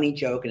it's a funny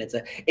joke, and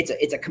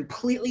it's a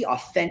completely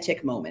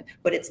authentic moment,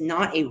 but it's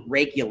not a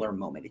regular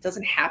moment. It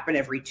doesn't happen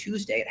every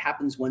Tuesday. It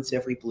happens once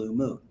every blue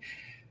moon.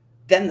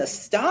 Then the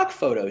stock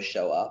photos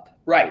show up.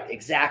 Right,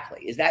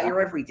 exactly. Is that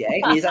your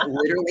everyday? I mean, is that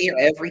literally your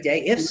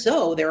everyday? If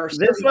so, there are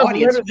certain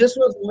audiences.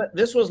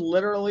 This was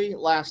literally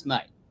last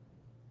night.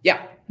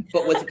 Yeah,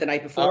 but was it the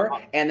night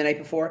before, and the night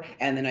before,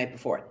 and the night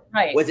before?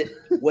 Right. Was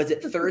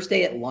it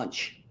Thursday at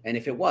lunch? And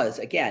if it was,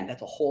 again,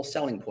 that's a whole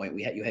selling point.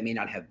 You may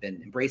not have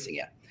been embracing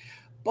yet,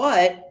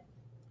 but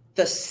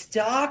the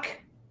stock.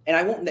 And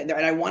I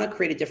want to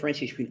create a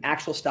differentiation between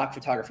actual stock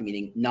photography,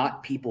 meaning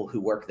not people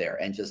who work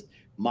there, and just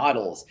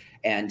models.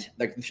 And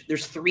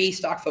there's 3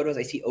 stock photos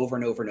I see over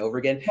and over and over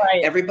again.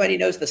 Right. Everybody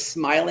knows the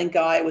smiling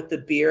guy with the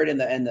beard and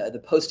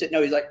the Post-it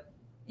note. He's like,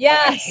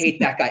 yes, I hate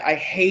that guy. I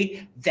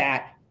hate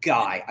that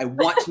guy. I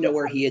want to know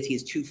where he is. He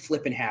is too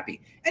flippin' happy.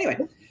 Anyway,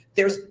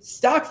 there's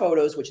stock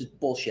photos, which is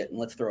bullshit, and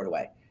let's throw it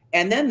away.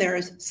 And then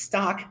there's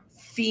stock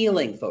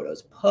feeling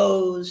photos,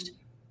 posed,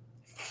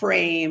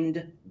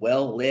 framed,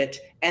 well lit,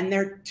 and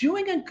they're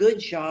doing a good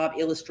job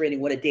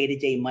illustrating what a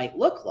day-to-day might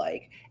look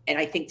like. And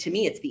I think, to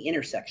me, it's the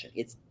intersection.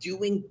 It's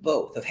doing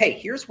both of, hey,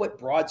 here's what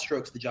broad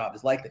strokes the job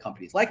is like, the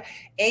company's like,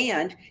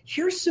 and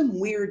here's some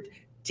weird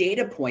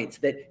data points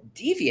that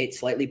deviate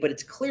slightly, but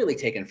it's clearly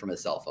taken from a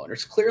cell phone, or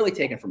it's clearly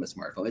taken from a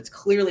smartphone. It's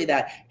clearly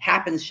that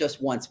happens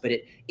just once, but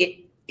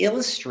it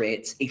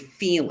illustrates a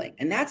feeling.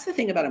 And that's the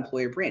thing about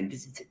employer brand,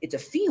 is it's a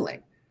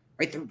feeling,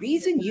 right? The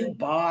reason you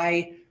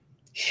buy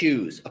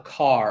shoes, a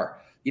car,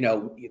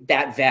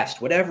 that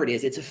vest, whatever it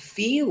is, it's a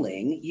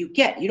feeling you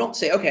get. You don't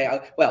say,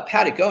 okay, well,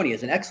 Patagonia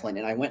is an excellent,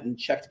 and I went and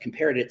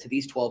compared it to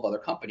these 12 other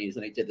companies,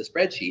 and I did the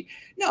spreadsheet.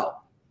 No,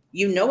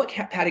 You know what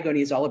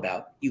Patagonia is all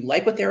about. You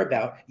like what they're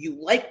about. You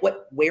like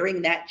what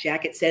wearing that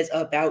jacket says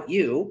about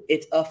you.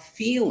 It's a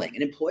feeling.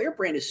 An employer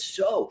brand is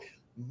so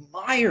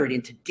mired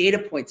into data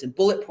points and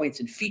bullet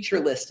points and feature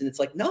lists. And it's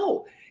like,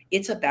 no,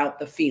 it's about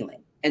the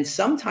feeling. And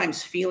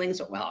sometimes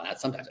feelings, well, not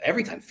sometimes,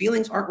 every time,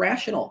 feelings aren't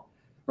rational,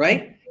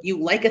 right? You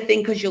like a thing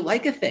because you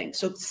like a thing.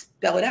 So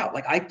spell it out.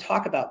 Like I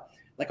talk about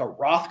like a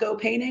Rothko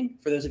painting.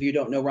 For those of you who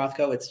don't know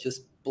Rothko, it's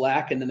just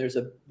black and then there's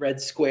a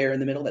red square in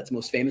the middle. That's the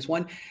most famous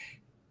one.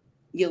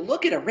 You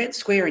look at a red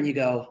square and you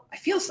go, I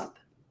feel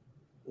something.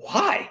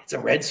 Why? It's a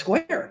red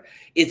square.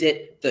 Is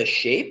it the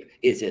shape?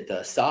 Is it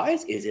the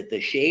size? Is it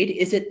the shade?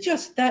 Is it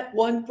just that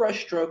one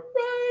brush stroke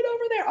right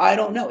over there? I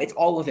don't know. It's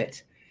all of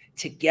it.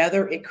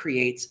 Together, it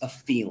creates a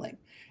feeling.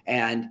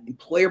 And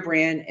employer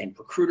brand and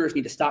recruiters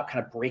need to stop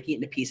kind of breaking it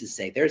into pieces,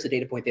 say, there's a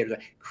data point there.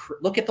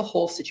 Look at the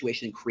whole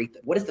situation and create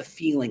what is the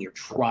feeling you're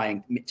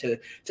trying to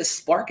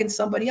spark in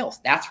somebody else?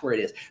 That's where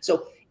it is.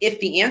 So if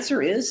the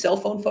answer is cell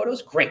phone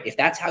photos, great. If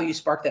that's how you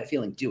spark that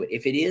feeling, do it.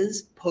 If it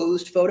is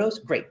posed photos,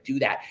 great, do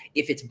that.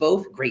 If it's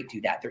both, great,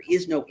 do that. There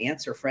is no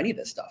answer for any of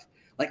this stuff.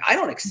 Like I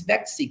don't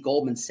expect to see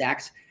Goldman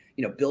Sachs,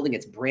 building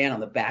its brand on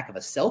the back of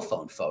a cell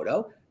phone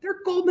photo.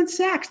 They're Goldman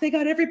Sachs. They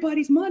got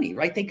everybody's money,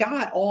 right? They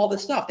got all the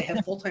stuff. They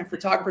have full-time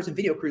photographers and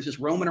video crews just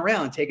roaming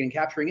around, taking and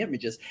capturing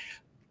images.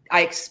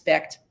 I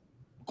expect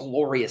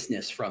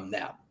gloriousness from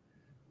them.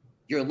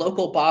 Your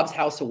local Bob's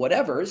House or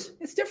whatever's,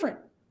 it's different.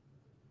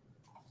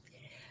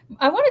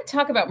 I want to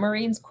talk about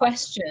Maureen's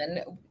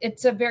question.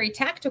 It's a very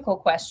tactical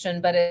question,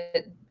 but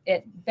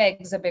it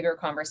begs a bigger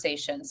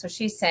conversation. So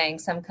she's saying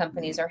some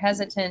companies are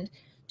hesitant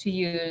to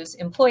use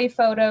employee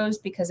photos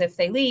because if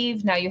they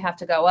leave, now you have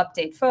to go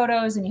update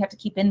photos and you have to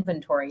keep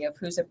inventory of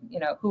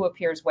who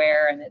appears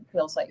where, and it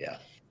feels like,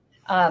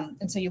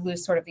 and so you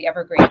lose sort of the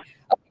evergreen. Okay,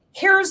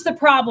 here's the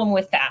problem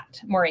with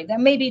that, Maureen. That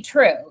may be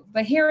true,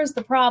 but here is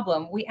the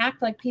problem. We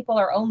act like people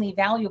are only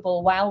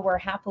valuable while we're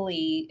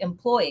happily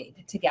employed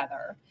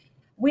together.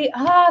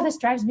 This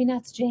drives me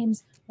nuts,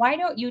 James. Why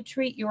don't you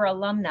treat your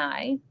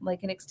alumni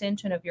like an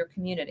extension of your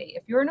community?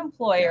 If you're an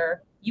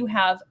employer, you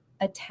have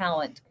a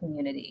talent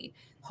community.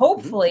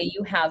 Hopefully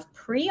you have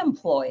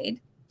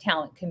pre-employed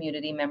talent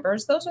community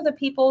members. Those are the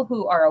people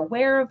who are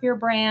aware of your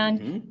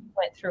brand,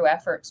 went through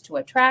efforts to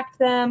attract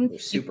them. They're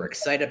super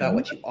excited about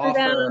what you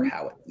offer,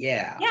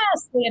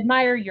 Yes, they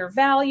admire your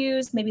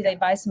values. Maybe they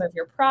buy some of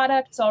your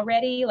products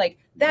already. Like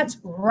that's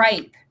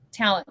ripe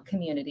talent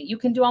community. You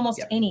can do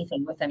almost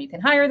anything with them. You can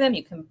hire them,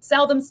 you can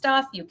sell them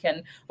stuff, you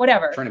can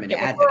whatever. Turn them into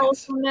get advocates.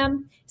 Referrals from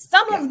them.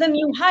 Some of them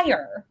you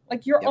hire,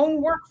 like your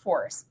own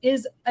workforce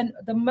is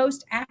the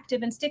most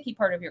active and sticky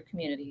part of your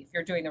community if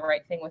you're doing the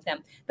right thing with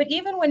them. But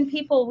even when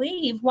people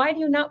leave, why do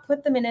you not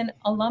put them in an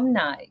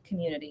alumni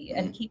community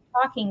and keep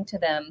talking to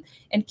them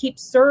and keep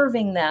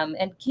serving them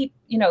and keep,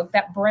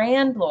 that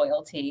brand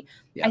loyalty?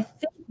 I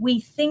think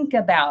we think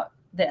about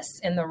this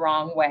in the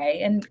wrong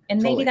way. And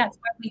maybe that's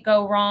why we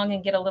go wrong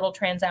and get a little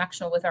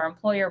transactional with our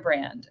employer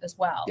brand as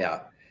well. Yeah.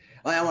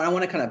 Well, I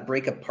want to kind of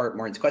break apart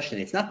Maureen's question.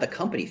 It's not the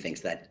company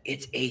thinks that,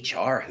 it's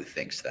HR who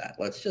thinks that.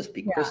 Let's just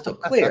be crystal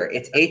clear.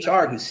 It's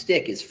HR whose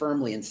stick is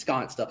firmly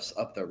ensconced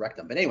up the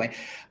rectum. But anyway,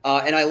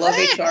 and I love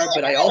HR,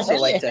 but I also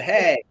like to,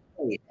 hey,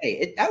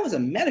 that was a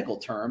medical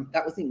term.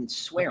 That wasn't even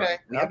swearing. Okay.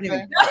 We haven't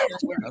even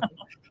swearing.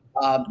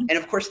 And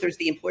of course, there's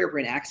the employer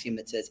brand axiom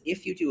that says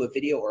if you do a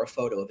video or a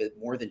photo of it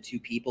more than 2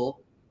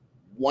 people,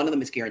 one of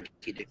them is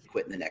guaranteed to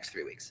quit in the next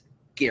 3 weeks.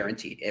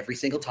 Guaranteed. Every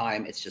single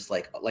time, it's just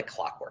like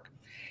clockwork.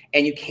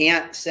 And you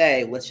can't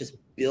say, let's just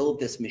build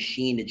this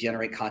machine to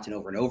generate content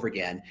over and over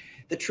again.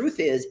 The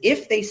truth is,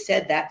 if they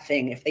said that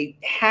thing, if they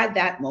had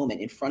that moment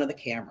in front of the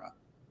camera,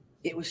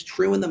 it was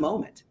true in the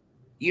moment.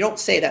 You don't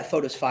say that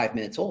photo's 5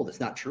 minutes old.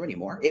 It's not true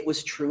anymore. It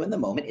was true in the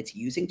moment. It's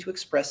using to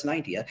express an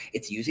idea.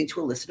 It's using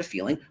to elicit a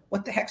feeling.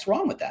 What the heck's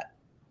wrong with that?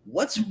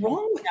 What's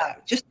wrong with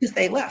that? Just because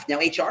they left. Now,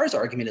 HR's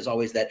argument is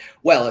always that,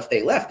 well, if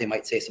they left, they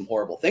might say some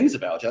horrible things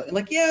about you. And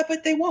like, yeah,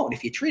 but they won't.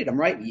 If you treat them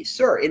right,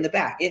 sir, in the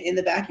back, in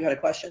the back, you had a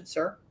question,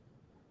 sir?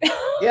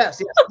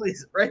 Yes,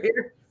 please, right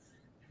here.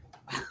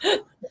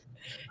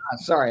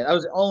 Sorry, that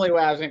was the only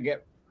way I was going to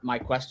get my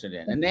question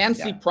in. And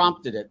Nancy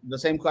prompted it, the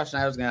same question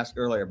I was going to ask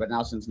earlier, but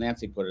now since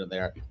Nancy put it in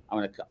there, I'm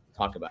going to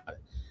talk about it.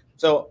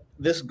 So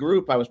this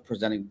group I was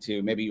presenting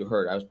to, maybe you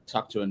heard, I was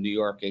talked to a New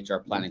York HR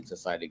Planning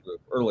Society group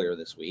earlier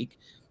this week.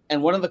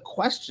 And one of the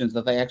questions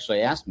that they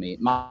actually asked me,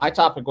 my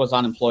topic was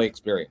on employee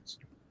experience.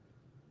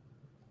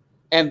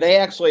 And they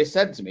actually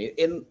said to me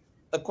in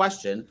a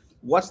question,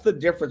 what's the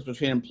difference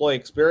between employee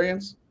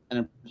experience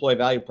and employee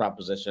value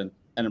proposition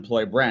and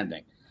employee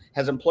branding?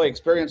 Has employee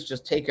experience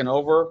just taken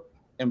over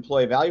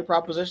employee value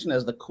proposition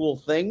as the cool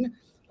thing?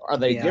 Are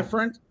they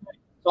different?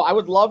 So I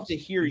would love to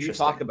hear you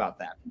talk about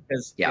that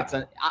because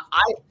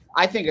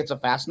I think it's a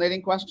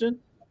fascinating question.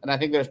 And I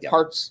think there's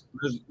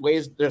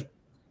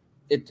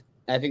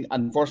I think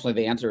unfortunately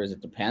the answer is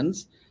it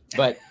depends,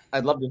 but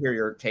I'd love to hear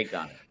your take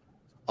on it.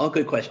 All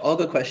good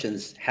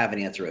questions have an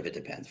answer if it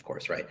depends, of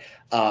course, right?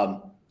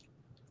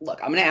 look,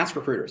 I'm going to ask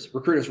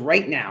recruiters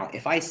right now,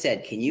 if I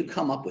said, can you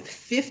come up with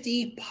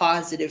 50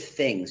 positive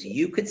things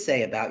you could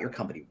say about your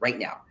company right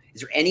now? Is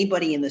there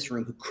anybody in this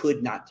room who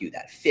could not do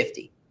that?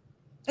 50.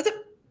 That's a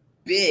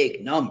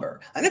big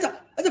number. And that's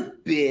a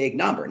big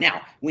number.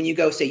 Now, when you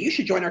go say, you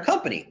should join our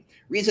company,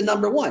 reason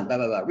number one, blah,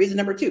 blah, blah. Reason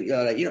number two,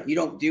 you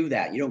don't do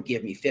that. You don't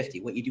give me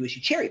 50. What you do is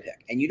you cherry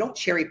pick. And you don't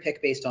cherry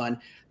pick based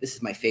on, this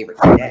is my favorite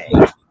today.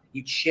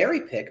 You cherry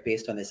pick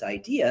based on this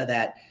idea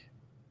that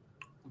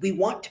we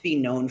want to be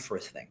known for a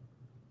thing,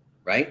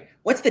 right?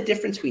 What's the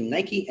difference between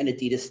Nike and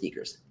Adidas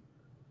sneakers?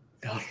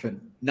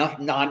 Nothing.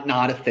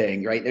 Not a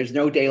thing, right? There's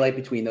no daylight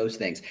between those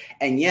things.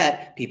 And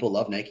yet people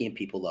love Nike and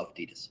people love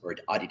Adidas, or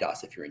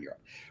Adidas if you're in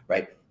Europe,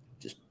 right?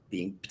 Just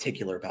being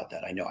particular about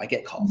that. I know I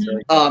get calls.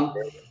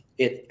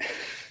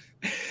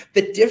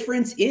 The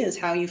difference is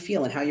how you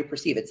feel and how you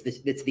perceive.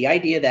 It's the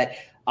idea that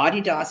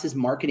Adidas's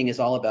marketing is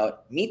all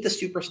about meet the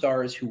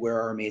superstars who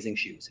wear our amazing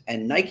shoes.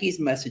 And Nike's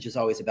message is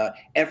always about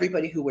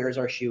everybody who wears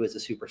our shoe is a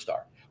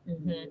superstar.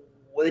 Mm-hmm.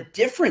 Well, the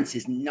difference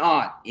is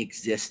not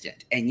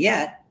existent. And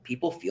yet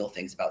people feel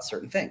things about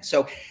certain things.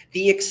 So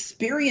the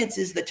experience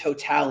is the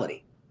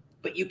totality,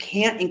 but you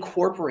can't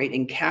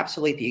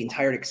encapsulate the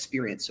entire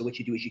experience. So what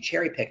you do is you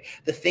cherry pick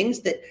the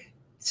things that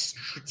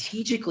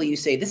strategically you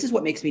say, this is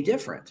what makes me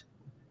different,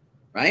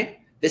 right?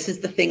 This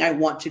is the thing I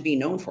want to be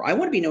known for. I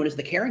want to be known as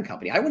the caring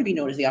company. I want to be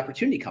known as the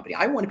opportunity company.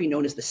 I want to be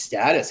known as the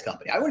status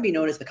company. I want to be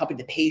known as the company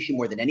that pays you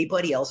more than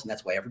anybody else. And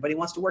that's why everybody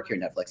wants to work here,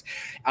 Netflix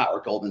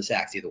or Goldman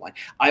Sachs, either one.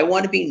 I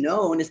want to be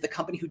known as the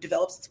company who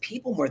develops its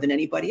people more than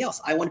anybody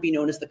else. I want to be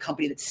known as the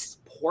company that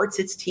supports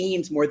its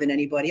teams more than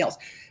anybody else.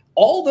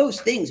 All those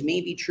things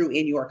may be true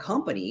in your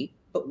company,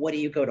 but what do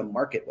you go to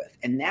market with?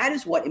 And that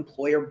is what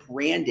employer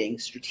branding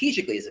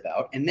strategically is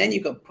about. And then you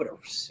go put a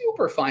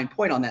super fine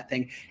point on that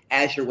thing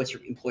as what's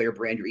your employer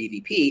brand, your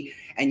EVP.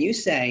 And you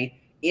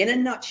say, in a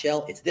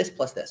nutshell, it's this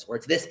plus this, or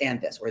it's this and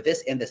this, or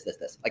this and this.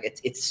 Like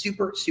it's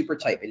super, super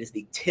tight. It is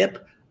the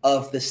tip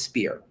of the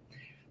spear.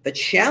 The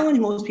challenge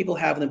most people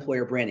have with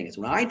employer branding is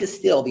when I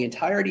distill the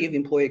entirety of the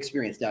employee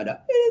experience down to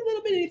a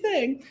little bitty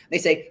thing, they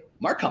say,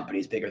 our company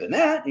is bigger than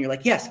that. And you're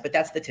like, yes, but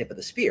that's the tip of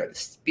the spear. The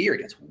spear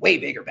gets way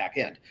bigger back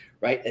end,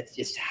 right? It's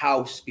just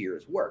how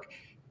spears work.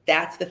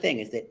 That's the thing,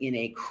 is that in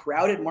a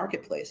crowded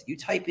marketplace, you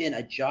type in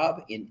a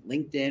job in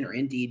LinkedIn or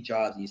Indeed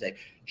jobs and you say,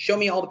 show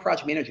me all the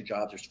project manager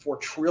jobs. There's 4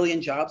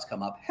 trillion jobs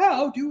come up.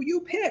 How do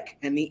you pick?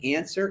 And the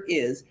answer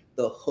is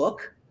the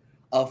hook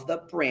of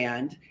the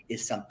brand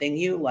is something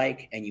you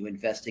like and you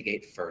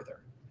investigate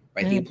further,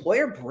 right? The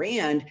employer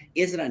brand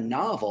isn't a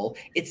novel.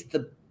 It's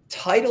the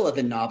title of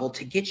the novel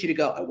to get you to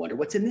go, I wonder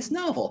what's in this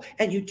novel.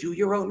 And you do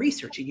your own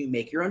research and you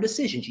make your own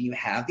decisions and you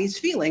have these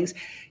feelings.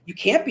 You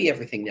can't be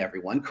everything to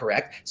everyone,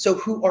 correct? So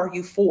who are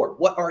you for?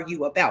 What are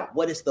you about?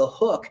 What is the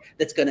hook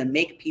that's going to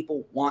make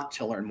people want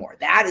to learn more?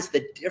 That is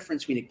the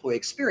difference between employee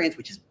experience,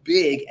 which is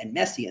big and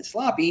messy and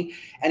sloppy,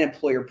 and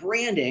employer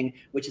branding,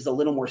 which is a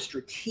little more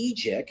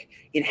strategic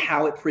in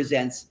how it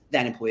presents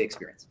that employee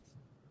experience.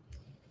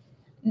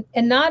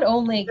 And not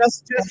only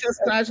just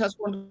can I just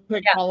one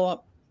quick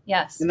follow-up?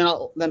 Yes. And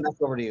then back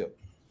over to you.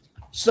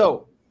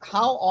 So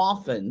how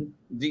often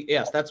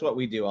yes, that's what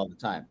we do all the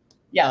time.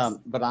 Yes.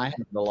 But I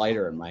have the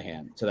lighter in my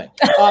hand today.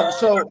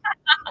 So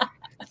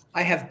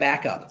I have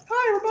backup.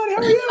 Hi, everybody.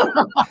 How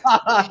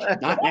are you?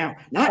 Not now.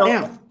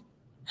 Now.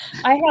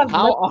 I have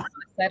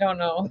I don't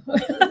know.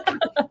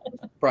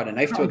 Brought a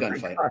knife to a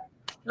gunfight.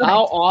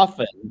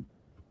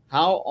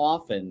 How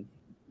often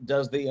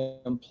does the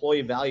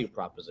employee value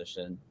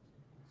proposition,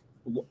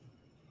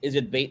 is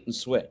it bait and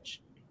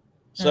switch?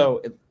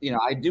 So,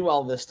 I do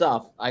all this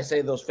stuff. I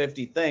say those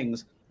 50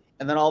 things,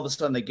 and then all of a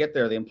sudden they get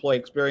there. The employee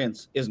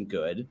experience isn't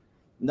good.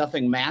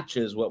 Nothing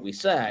matches what we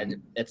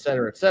said, et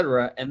cetera, et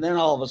cetera. And then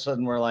all of a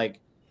sudden we're like,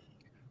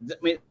 I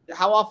mean,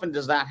 how often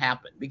does that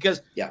happen?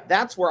 Because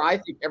that's where I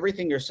think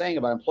everything you're saying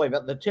about employee,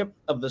 the tip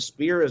of the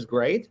spear is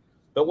great.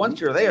 But once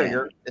you're there,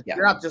 you're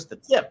not just the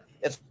tip.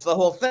 It's the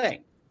whole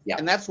thing. Yeah,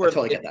 and that's where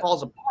it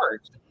falls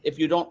apart if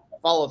you don't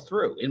follow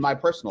through, in my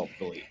personal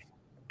belief.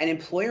 An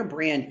employer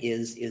brand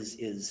is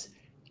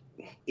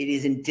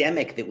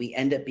endemic that we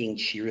end up being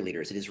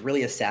cheerleaders. It is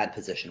really a sad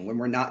position when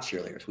we're not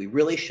cheerleaders. We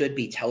really should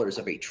be tellers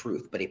of a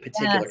truth, but a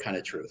particular kind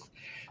of truth.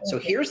 So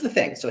here's the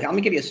thing. So let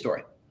me give you a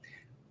story.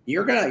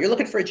 You're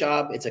looking for a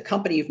job. It's a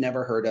company you've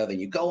never heard of, and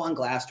you go on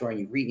Glassdoor and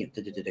you read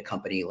the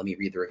company. Let me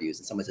read the reviews.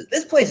 And someone says,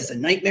 this place is a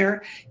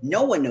nightmare.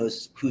 No one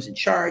knows who's in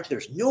charge.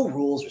 There's no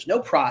rules. There's no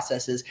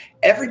processes.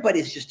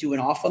 Everybody's just doing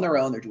off on their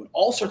own. They're doing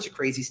all sorts of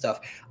crazy stuff.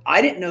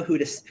 I didn't know who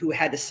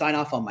had to sign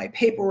off on my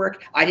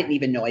paperwork. I didn't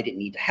even know I didn't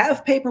need to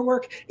have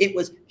paperwork. It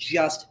was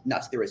just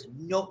nuts.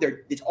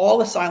 It's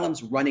all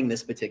asylums running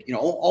this particular,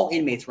 all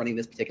inmates running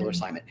this particular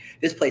assignment.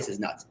 This place is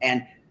nuts.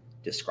 And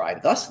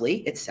described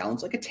thusly, it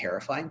sounds like a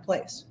terrifying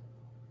place.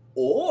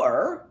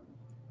 Or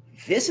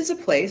this is a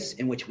place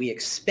in which we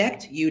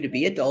expect you to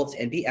be adults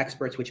and be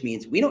experts, which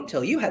means we don't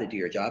tell you how to do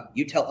your job.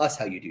 You tell us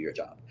how you do your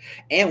job.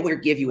 And we'll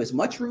give you as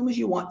much room as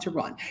you want to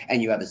run.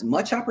 And you have as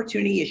much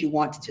opportunity as you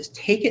want to just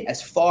take it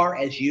as far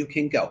as you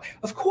can go.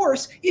 Of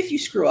course, if you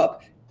screw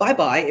up,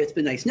 bye-bye, it's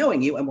been nice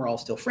knowing you, and we're all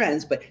still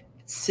friends. But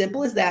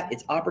simple as that,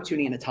 it's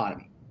opportunity and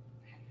autonomy.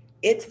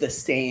 It's the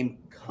same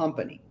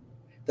company.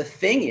 The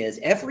thing is,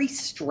 every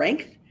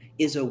strength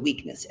is a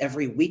weakness.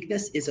 Every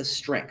weakness is a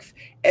strength.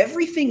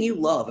 Everything you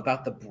love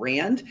about the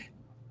brand,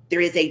 there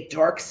is a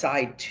dark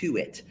side to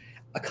it.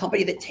 A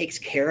company that takes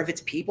care of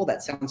its people,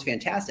 that sounds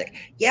fantastic.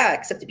 Yeah,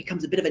 except it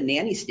becomes a bit of a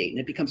nanny state and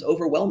it becomes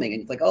overwhelming.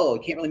 And it's like, oh,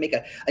 you can't really make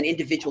an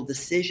individual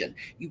decision.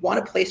 You want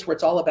a place where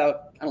it's all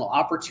about, I don't know,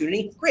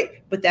 opportunity?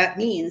 Great. But that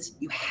means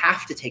you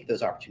have to take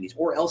those opportunities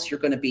or else you're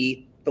going to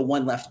be the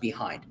one left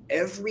behind.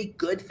 Every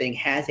good thing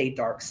has a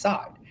dark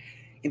side.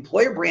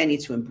 Employer brand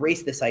needs to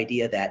embrace this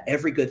idea that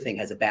every good thing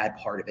has a bad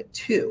part of it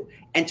too,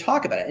 and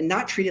talk about it and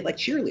not treat it like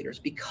cheerleaders,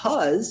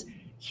 because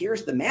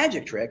here's the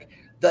magic trick.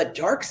 The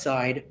dark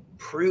side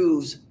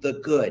proves the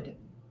good,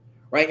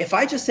 right? If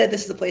I just said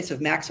this is a place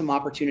of maximum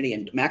opportunity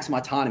and maximum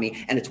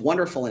autonomy and it's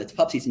wonderful and it's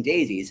pupsies and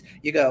daisies,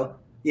 you go,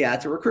 yeah,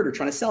 it's a recruiter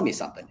trying to sell me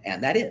something.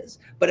 And that is.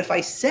 But if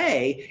I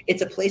say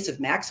it's a place of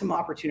maximum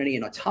opportunity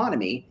and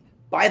autonomy,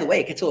 by the way,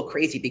 it gets a little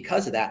crazy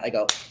because of that. I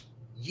go,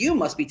 you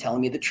must be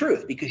telling me the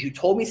truth because you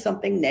told me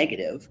something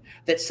negative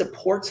that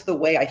supports the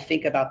way I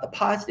think about the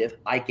positive.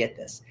 I get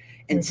this.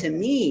 And to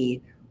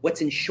me,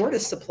 what's in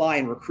shortest supply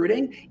in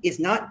recruiting is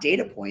not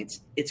data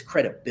points, it's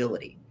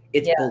credibility.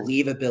 It's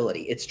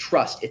believability, it's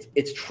trust,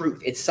 it's truth.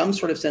 It's some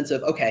sort of sense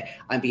of, okay,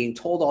 I'm being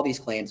told all these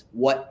claims,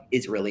 what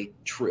is really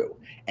true?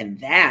 And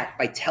that,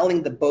 by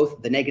telling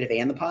both the negative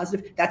and the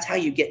positive, that's how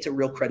you get to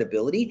real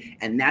credibility.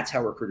 And that's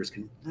how recruiters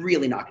can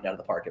really knock it out of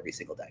the park every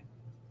single day.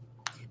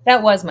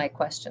 That was my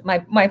question.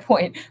 My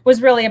point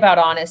was really about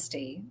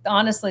honesty.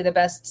 Honestly, the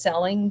best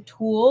selling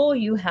tool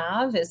you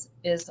have is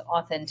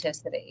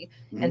authenticity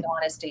and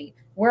honesty.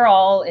 We're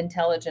all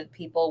intelligent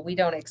people. We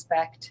don't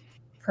expect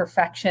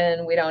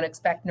perfection. We don't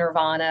expect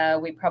nirvana.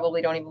 We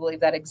probably don't even believe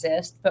that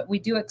exists, but we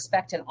do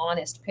expect an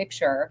honest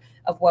picture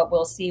of what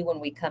we'll see when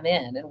we come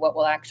in and what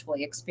we'll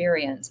actually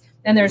experience.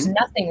 And there's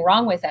nothing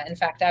wrong with that. In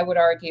fact, I would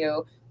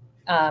argue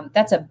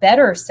that's a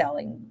better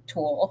selling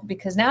tool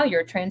because now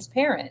you're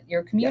transparent,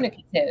 you're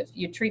communicative,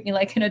 you treat me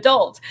like an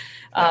adult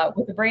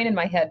with a brain in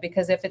my head.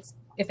 Because if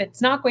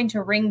it's not going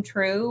to ring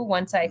true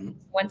once I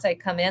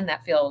come in,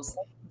 that feels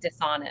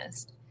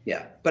dishonest.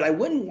 Yeah, but I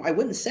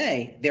wouldn't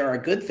say there are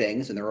good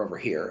things and they're over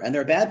here, and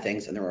there are bad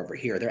things and they're over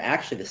here. They're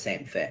actually the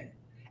same thing.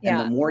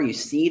 And the more you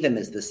see them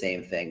as the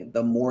same thing,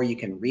 the more you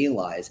can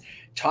realize.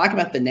 Talk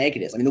about the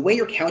negatives. I mean, the way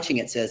you're couching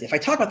it says, if I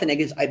talk about the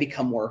negatives, I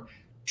become more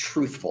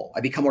truthful. I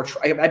become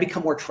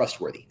more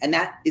trustworthy, and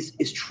that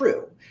is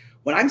true.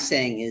 What I'm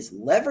saying is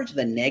leverage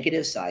the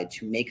negative side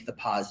to make the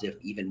positive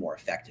even more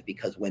effective,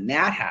 because when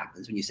that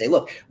happens, when you say,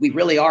 look, we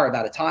really are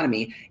about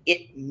autonomy,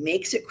 it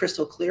makes it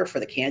crystal clear for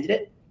the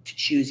candidate to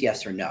choose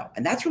yes or no.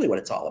 And that's really what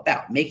it's all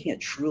about, making a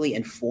truly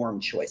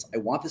informed choice. I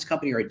want this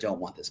company or I don't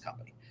want this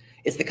company.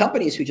 It's the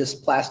companies who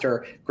just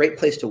plaster great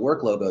place to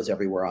work logos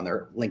everywhere on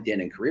their LinkedIn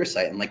and career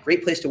site. And like,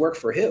 great place to work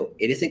for who?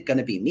 It isn't going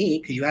to be me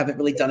because you haven't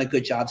really done a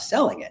good job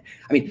selling it.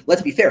 I mean,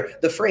 let's be fair.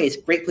 The phrase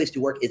great place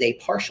to work is a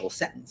partial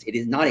sentence. It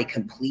is not a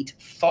complete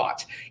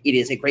thought. It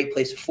is a great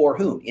place for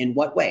whom, in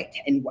what way,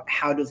 and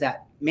how does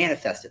that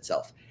manifest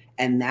itself?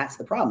 And that's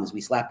the problem, is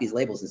we slap these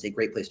labels and say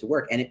great place to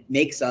work, and it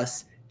makes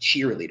us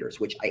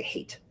cheerleaders, which I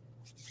hate.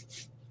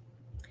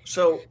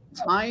 So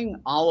tying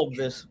all of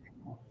this,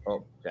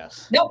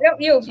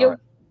 you.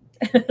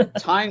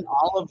 Tying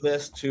all of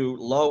this to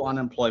low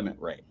unemployment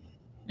rate,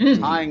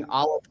 tying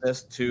all of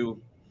this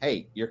to,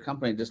 hey, your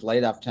company just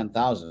laid off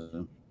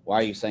 10,000. Why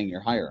are you saying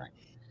you're hiring?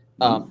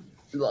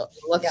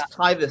 Let's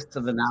tie this to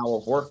the now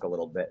of work a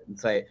little bit and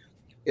say,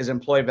 is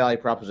employee value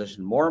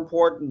proposition more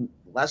important,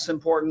 less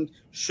important?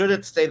 Should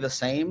it stay the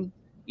same,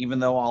 even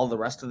though all the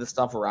rest of the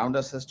stuff around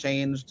us has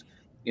changed?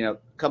 You know,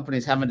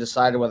 companies haven't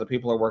decided whether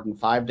people are working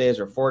 5 days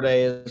or 4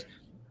 days.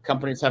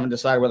 Companies haven't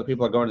decided whether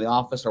people are going to the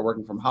office or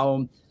working from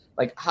home.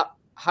 Like,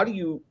 how do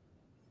you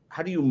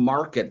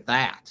market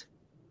that?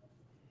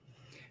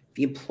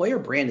 The employer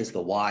brand is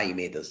the why you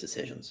made those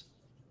decisions.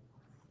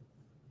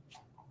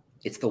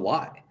 It's the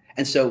why.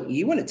 And so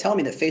you want to tell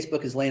me that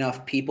Facebook is laying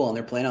off people and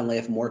they're planning on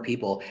laying off more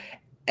people,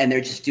 and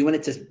they're just doing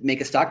it to make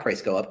a stock price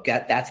go up.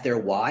 That's their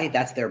why.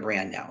 That's their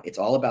brand now. It's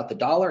all about the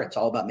dollar. It's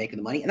all about making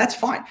the money. And that's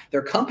fine.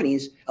 There are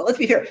companies, let's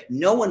be fair,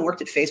 no one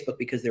worked at Facebook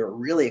because they were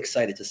really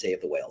excited to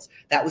save the whales.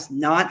 That was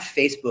not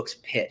Facebook's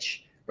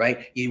pitch,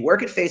 right? You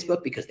work at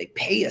Facebook because they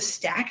pay you a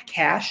stack of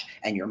cash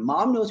and your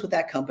mom knows what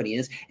that company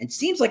is and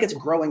seems like it's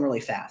growing really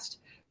fast.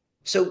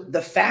 So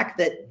the fact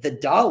that the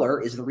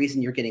dollar is the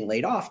reason you're getting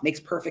laid off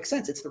makes perfect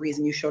sense. It's the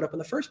reason you showed up in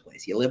the first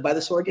place. You live by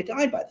the sword, you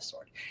died by the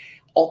sword.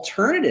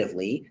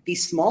 Alternatively,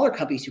 these smaller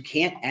companies who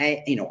can't,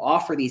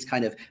 offer these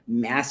kind of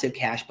massive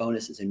cash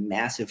bonuses and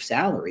massive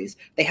salaries,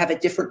 they have a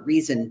different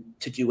reason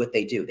to do what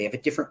they do. They have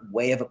a different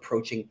way of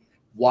approaching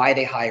why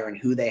they hire and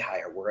who they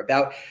hire. We're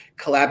about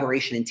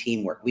collaboration and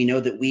teamwork. We know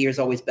that we is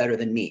always better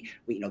than me.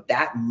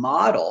 That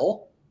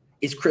model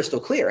is crystal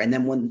clear. And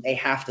then when they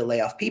have to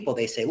lay off people,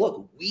 they say,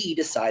 look, we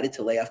decided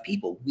to lay off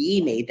people.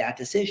 We made that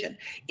decision.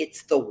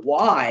 It's the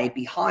why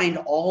behind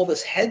all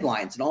this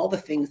headlines and all the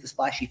things, the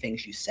splashy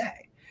things you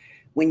say.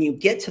 When you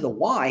get to the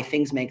why,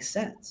 things make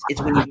sense.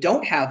 It's when you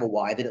don't have a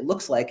why that it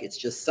looks like it's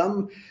just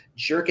some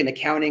jerk in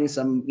accounting,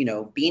 some,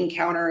 bean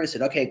counter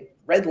said, okay,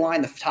 red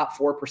line, the top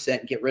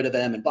 4%, get rid of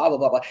them and blah, blah,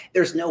 blah, blah.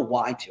 There's no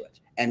why to it.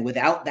 And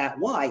without that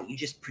why, you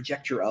just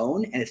project your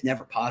own and it's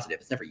never positive.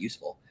 It's never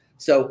useful.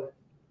 So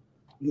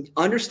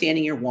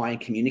understanding your why and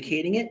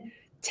communicating it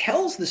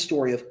tells the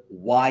story of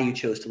why you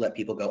chose to let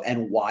people go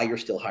and why you're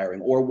still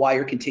hiring or why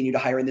you're continuing to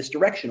hire in this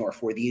direction or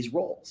for these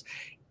roles.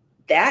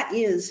 That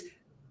is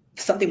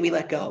something we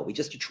let go. We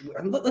just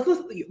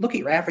look at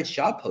your average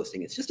job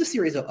posting. It's just a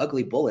series of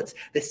ugly bullets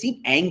that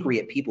seem angry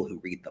at people who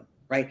read them,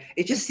 right?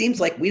 It just seems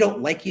like we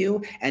don't like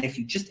you. And if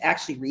you just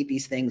actually read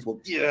these things,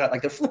 well, yeah,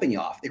 like they're flipping you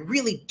off. They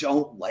really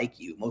don't like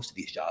you, most of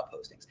these job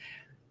postings.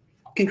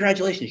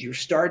 Congratulations, you're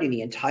starting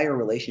the entire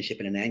relationship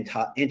in an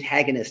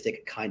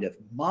antagonistic kind of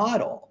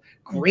model.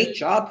 Great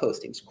job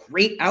postings,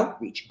 great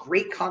outreach,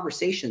 great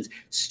conversations.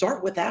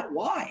 Start with that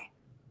why.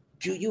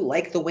 Do you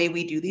like the way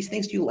we do these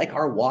things? Do you like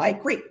our why?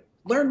 Great.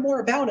 Learn more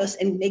about us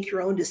and make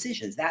your own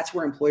decisions. That's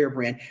where employer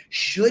brand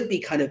should be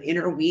kind of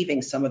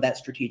interweaving some of that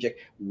strategic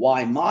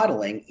why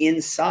modeling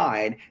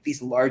inside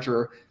these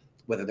larger,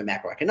 whether they're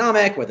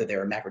macroeconomic, whether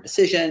they're macro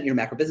decision,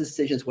 macro business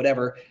decisions,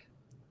 whatever.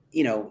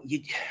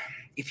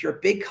 If you're a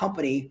big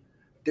company,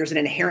 there's an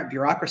inherent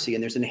bureaucracy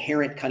and there's an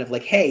inherent kind of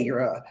like, hey,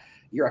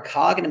 you're a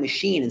cog in a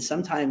machine and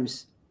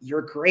sometimes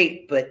you're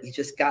great, but you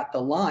just got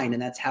the line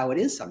and that's how it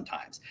is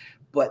sometimes.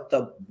 But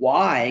the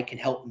why can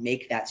help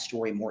make that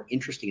story more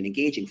interesting and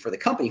engaging for the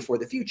company for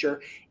the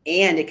future.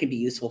 And it can be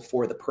useful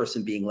for the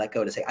person being let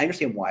go to say, I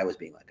understand why I was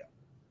being let go.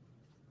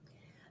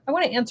 I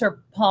want to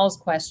answer Paul's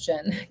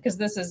question because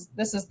this is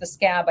the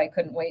scab I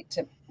couldn't wait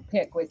to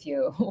pick with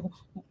you.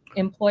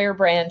 Employer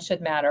brand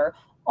should matter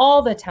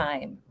all the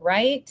time,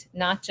 right?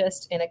 Not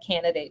just in a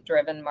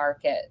candidate-driven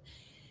market.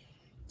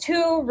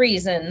 2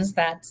 reasons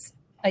that's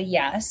a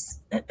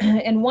yes.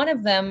 And one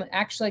of them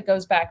actually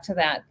goes back to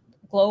that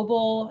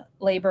global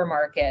labor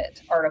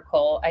market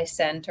article I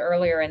sent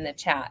earlier in the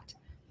chat.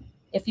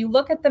 If you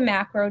look at the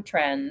macro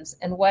trends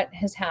and what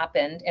has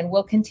happened and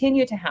will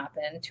continue to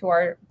happen to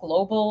our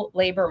global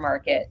labor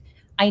market,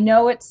 I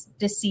know it's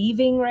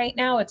deceiving right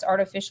now. It's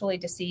artificially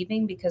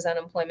deceiving because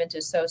unemployment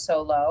is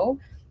so low.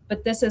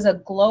 But this is a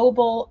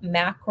global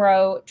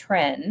macro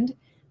trend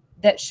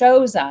that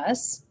shows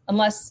us,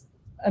 unless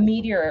a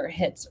meteor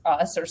hits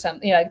us or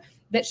something,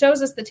 that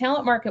shows us the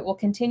talent market will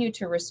continue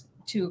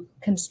to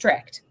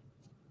constrict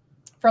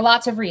for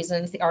lots of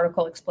reasons. The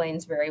article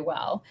explains very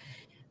well.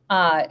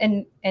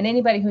 And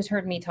anybody who's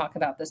heard me talk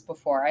about this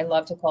before, I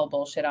love to call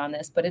bullshit on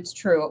this, but it's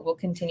true. It will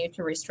continue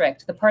to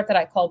restrict. The part that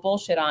I call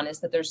bullshit on is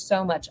that there's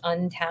so much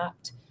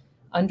untapped,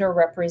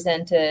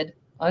 underrepresented,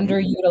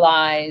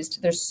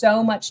 underutilized. There's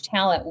so much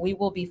talent we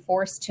will be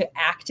forced to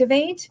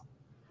activate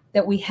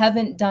that we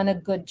haven't done a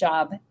good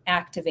job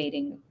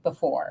activating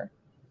before.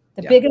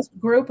 The biggest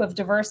group of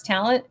diverse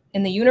talent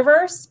in the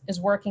universe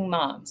is working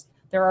moms.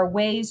 There are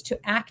ways to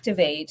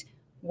activate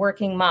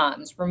working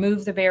moms,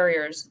 remove the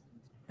barriers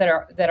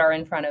that are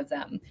in front of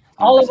them.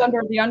 100%. All of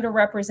the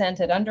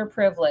underrepresented,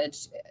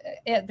 underprivileged.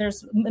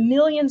 There's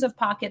millions of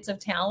pockets of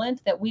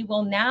talent that we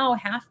will now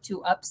have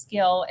to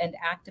upskill and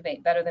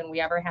activate better than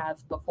we ever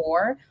have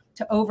before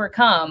to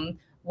overcome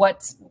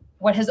what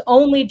has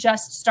only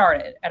just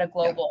started at a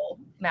global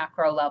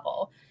macro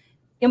level.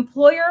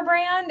 Employer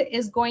brand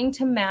is going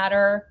to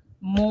matter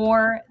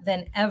more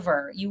than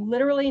ever. You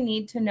literally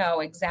need to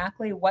know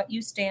exactly what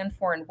you stand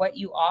for and what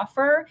you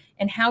offer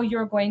and how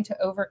you're going to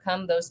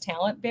overcome those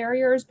talent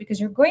barriers because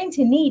you're going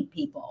to need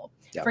people.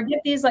 Yep.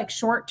 Forget these like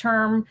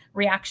short-term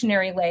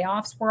reactionary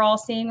layoffs we're all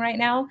seeing right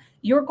now.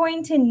 You're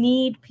going to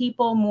need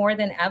people more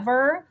than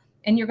ever,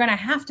 and you're going to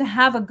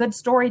have a good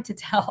story to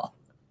tell.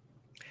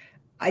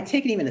 I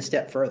take it even a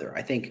step further.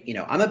 I think,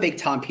 I'm a big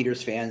Tom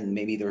Peters fan, and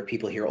maybe there are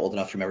people here old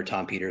enough to remember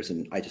Tom Peters,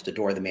 and I just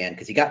adore the man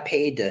because he got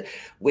paid to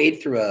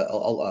wade through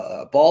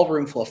a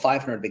ballroom full of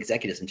 500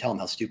 executives and tell them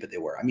how stupid they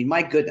were. I mean,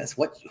 my goodness,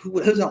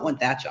 who does not want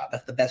that job?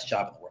 That's the best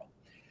job in the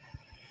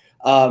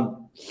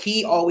world.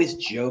 He always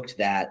joked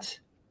that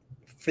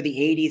for the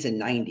 80s and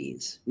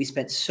 90s, we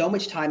spent so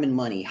much time and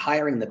money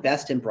hiring the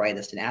best and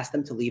brightest and asked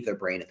them to leave their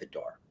brain at the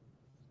door.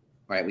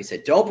 Right? We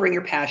said, don't bring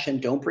your passion,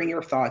 don't bring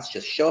your thoughts,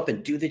 just show up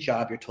and do the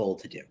job you're told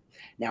to do.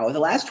 Now, in the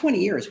last 20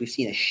 years, we've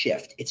seen a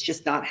shift. It's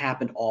just not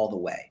happened all the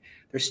way.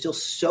 There's still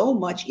so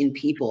much in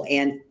people,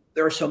 and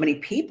there are so many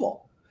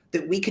people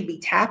that we could be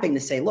tapping to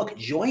say, look,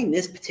 join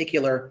this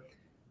particular,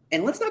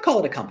 and let's not call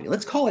it a company.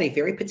 Let's call it a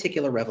very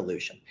particular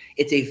revolution.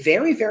 It's a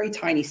very, very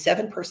tiny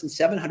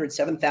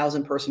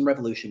 7,000 person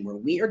revolution where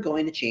we are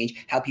going to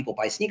change how people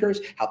buy sneakers,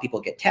 how people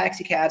get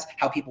taxi cabs,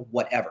 how people,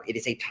 whatever. It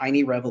is a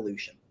tiny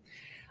revolution.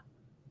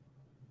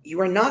 You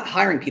are not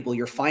hiring people,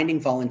 you're finding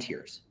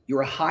volunteers. You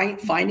are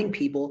finding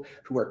people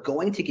who are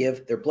going to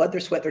give their blood, their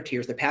sweat, their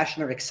tears, their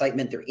passion, their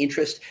excitement, their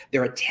interest,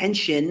 their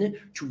attention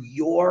to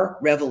your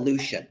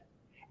revolution.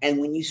 And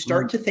when you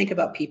start to think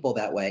about people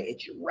that way,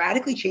 it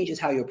radically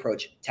changes how you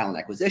approach talent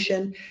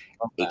acquisition,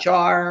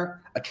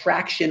 HR,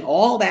 attraction,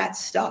 all that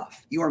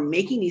stuff. You are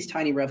making these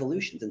tiny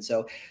revolutions. And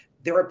so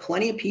there are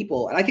plenty of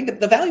people, and I think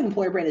that the value of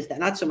employer brand is that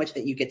not so much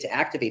that you get to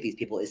activate these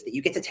people, is that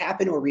you get to tap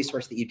into a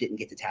resource that you didn't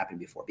get to tap in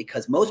before,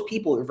 because most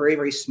people are very,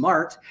 very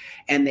smart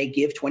and they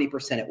give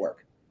 20% at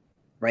work,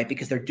 right?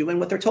 Because they're doing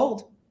what they're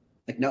told.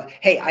 Like, no,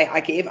 hey,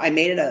 I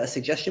made it a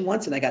suggestion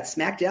once and I got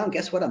smacked down.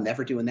 Guess what? I'm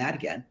never doing that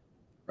again,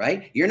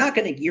 right? You're just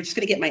going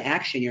to get my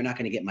action. You're not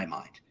going to get my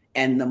mind.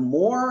 And the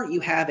more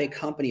you have a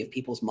company of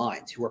people's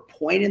minds who are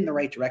pointed in the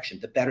right direction,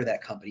 the better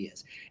that company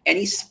is.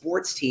 Any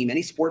sports team,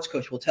 any sports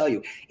coach will tell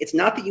you, it's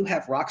not that you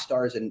have rock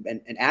stars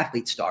and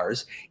athlete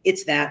stars.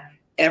 It's that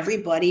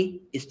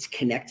everybody is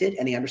connected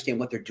and they understand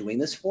what they're doing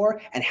this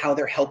for and how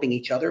they're helping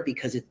each other,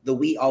 because the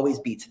we always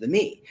beats the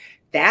me.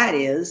 That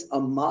is a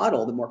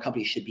model that more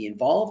companies should be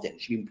involved in,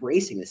 should be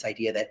embracing this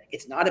idea that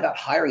it's not about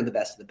hiring the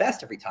best of the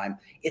best every time.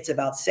 It's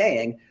about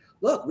saying,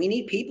 look, we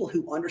need people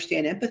who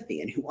understand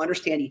empathy and who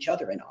understand each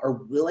other and are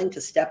willing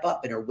to step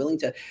up and are willing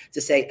to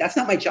say, that's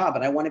not my job,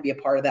 but I want to be a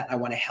part of that. And I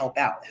want to help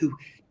out, who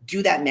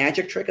do that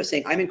magic trick of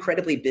saying, I'm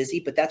incredibly busy,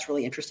 but that's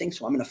really interesting.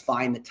 So I'm going to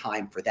find the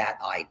time for that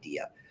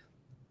idea.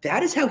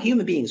 That is how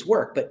human beings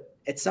work. But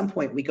at some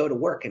point we go to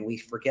work and we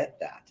forget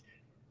that,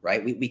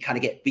 right? We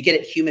get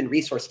it human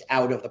resourced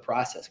out of the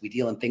process. We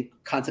deal in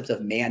concepts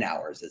of man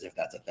hours as if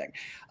that's a thing.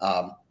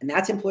 And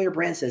that's employer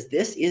brand says,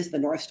 this is the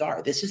North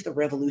Star. This is the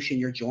revolution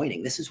you're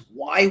joining. This is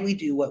why we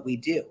do what we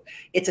do.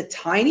 It's a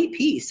tiny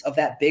piece of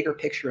that bigger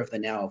picture of the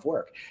now of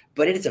work,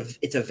 but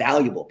it's a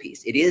valuable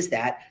piece. It is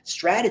that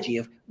strategy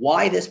of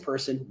why this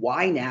person,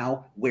 why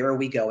now, where are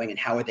we going, and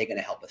how are they going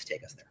to help us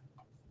take us there?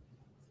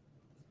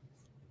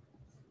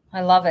 I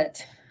love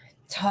it.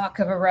 Talk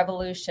of a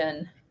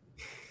revolution.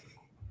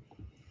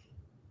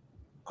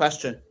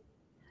 Question.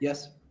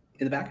 Yes,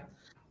 in the back.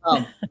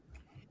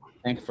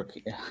 Thanks for.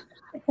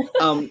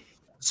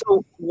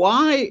 So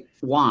why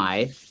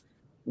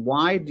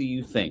do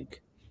you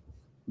think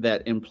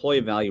that employee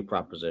value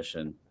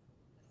proposition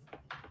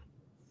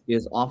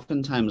is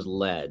oftentimes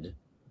led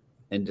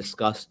and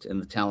discussed in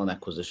the talent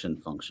acquisition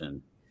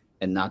function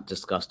and not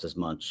discussed as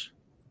much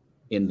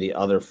in the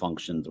other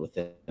functions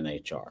within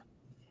HR?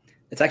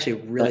 It's actually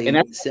a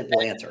really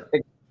simple answer.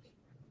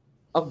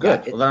 Oh,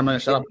 good. Yeah, well, then I'm going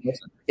to shut up and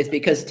listen. It's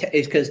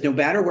because no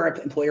matter where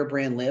employer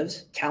brand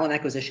lives, talent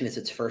acquisition is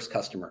its first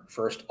customer.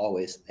 First,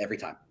 always, every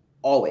time.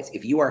 Always.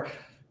 If you are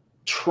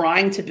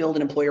trying to build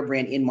an employer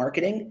brand in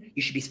marketing,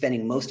 you should be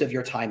spending most of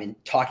your time in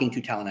talking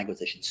to talent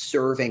acquisition,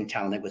 serving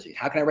talent acquisition.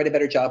 How can I write a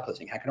better job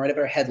posting? How can I write a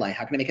better headline?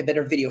 How can I make a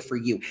better video for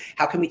you?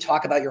 How can we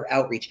talk about your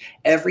outreach?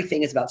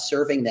 Everything is about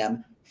serving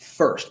them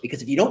first,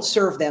 because if you don't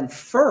serve them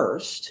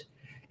first,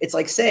 it's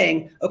like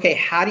saying, okay,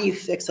 how do you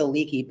fix a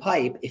leaky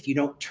pipe if you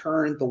don't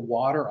turn the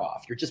water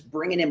off? You're just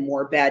bringing in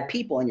more bad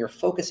people and you're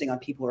focusing on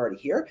people who are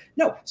already here.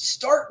 No,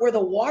 start where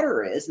the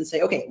water is and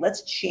say, okay,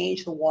 let's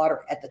change the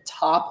water at the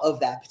top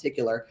of that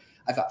particular.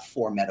 I've got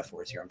 4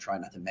 metaphors here. I'm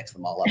trying not to mix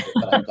them all up,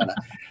 but I'm gonna.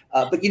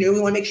 But we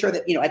want to make sure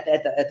that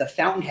at the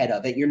fountainhead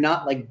of it, you're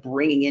not like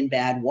bringing in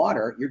bad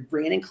water. You're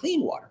bringing in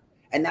clean water,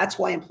 and that's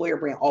why employer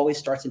brand always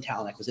starts in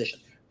talent acquisition.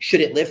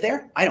 Should it live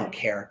there? I don't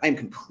care. I'm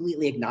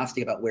completely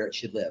agnostic about where it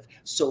should live,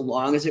 so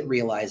long as it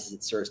realizes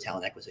it serves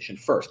talent acquisition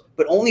first,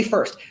 but only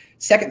first.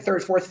 Second,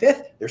 third, fourth,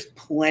 fifth, there's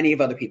plenty of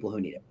other people who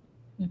need it.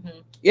 Mm-hmm.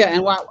 Yeah,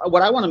 and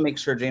what I want to make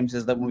sure, James,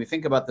 is that when we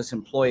think about this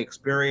employee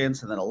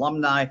experience and then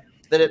alumni,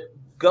 that it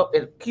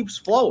keeps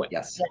flowing.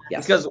 Yes. Yeah.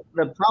 Yes. Because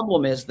the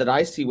problem is that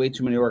I see way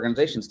too many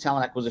organizations,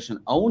 talent acquisition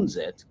owns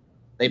it.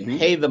 They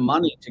pay the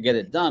money to get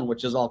it done,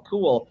 which is all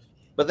cool.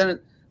 But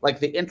then like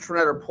the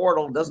intranet or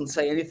portal doesn't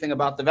say anything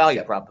about the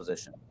value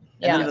proposition.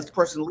 And then this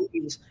person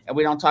leaves and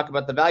we don't talk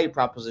about the value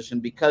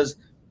proposition because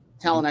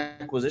talent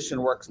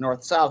acquisition works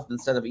north-south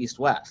instead of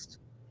east-west.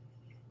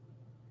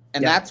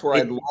 And that's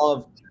where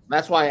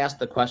that's why I asked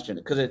the question,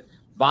 because it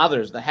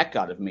bothers the heck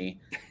out of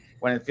me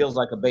when it feels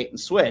like a bait and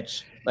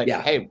switch. Like,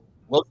 hey,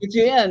 we'll get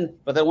you in,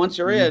 but then once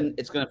you're in,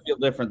 it's going to feel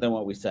different than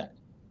what we said.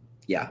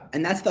 Yeah.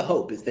 And that's the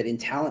hope, is that in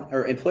talent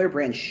or employer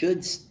brand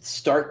should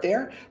start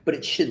there, but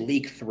it should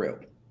leak through.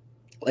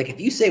 Like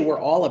if you say we're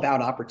all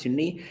about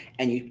opportunity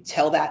and you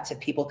tell that to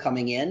people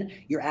coming in,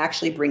 you're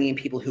actually bringing in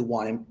people who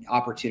want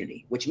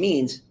opportunity, which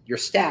means your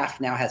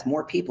staff now has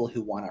more people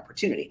who want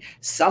opportunity.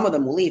 Some of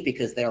them will leave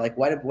because they're like,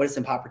 what is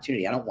some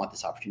opportunity? I don't want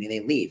this opportunity.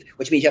 They leave,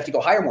 which means you have to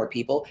go hire more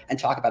people and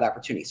talk about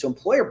opportunity. So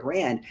employer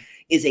brand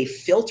is a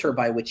filter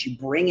by which you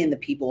bring in the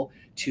people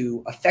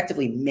to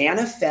effectively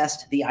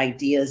manifest the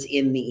ideas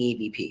in the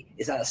EVP.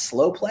 Is that a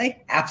slow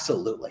play?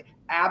 Absolutely.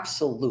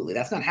 Absolutely.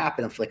 That's not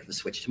happening on flick of a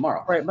switch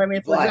tomorrow. Right. I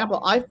mean, for example,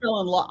 I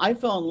fell in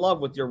love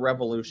with your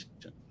revolution.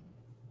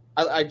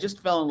 I just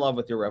fell in love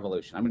with your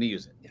revolution. I'm going to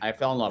use it. I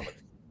fell in love with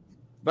it.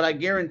 But I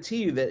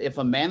guarantee you that if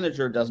a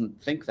manager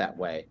doesn't think that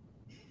way,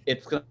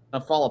 it's going to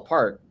fall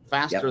apart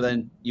faster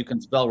than you can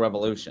spell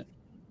revolution.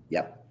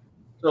 Yep.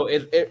 So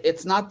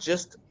it's not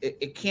just,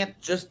 it can't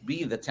just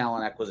be the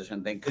talent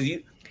acquisition thing, because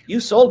you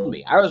sold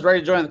me. I was ready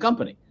to join the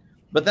company.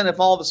 But then if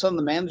all of a sudden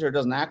the manager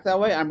doesn't act that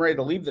way, I'm ready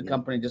to leave the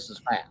company just as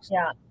fast.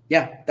 Yeah.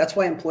 Yeah, that's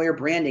why employer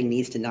branding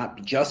needs to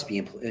not just be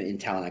in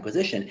talent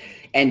acquisition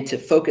and to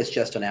focus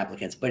just on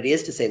applicants, but it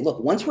is to say, look,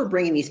 once we're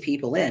bringing these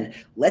people in,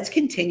 let's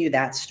continue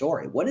that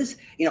story. What is,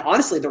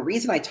 honestly, the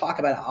reason I talk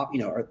about,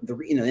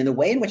 in the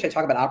way in which I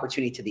talk about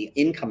opportunity to the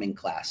incoming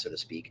class, so to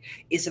speak,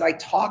 is that I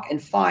talk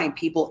and find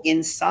people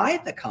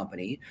inside the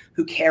company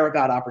who care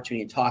about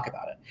opportunity and talk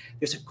about it.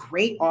 There's a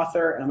great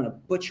author, and I'm going to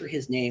butcher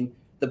his name.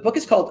 The book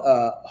is called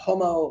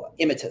Homo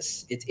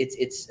Imitus.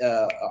 It's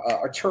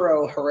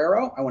Arturo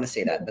Herrero. I want to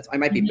say that. I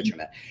might be butchering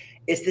that.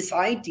 It's this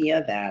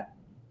idea that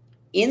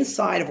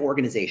inside of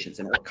organizations,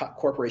 and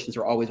corporations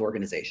are always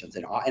organizations,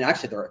 and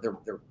actually they're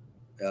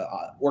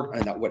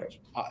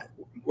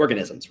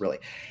organisms, really.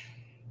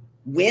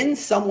 When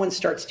someone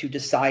starts to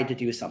decide to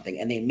do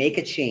something and they make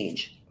a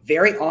change,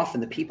 very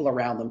often the people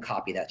around them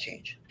copy that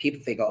change.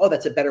 People, they go, oh,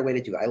 that's a better way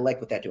to do it. I like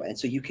what that doing. And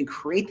so you can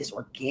create this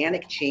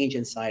organic change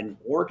inside an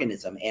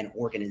organism and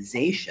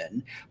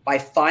organization by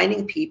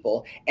finding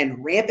people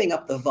and ramping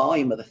up the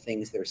volume of the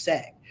things they're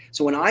saying.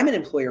 So when I'm an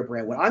employer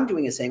brand, what I'm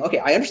doing is saying, okay,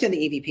 I understand the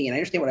EVP and I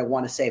understand what I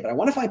want to say, but I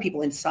want to find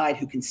people inside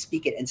who can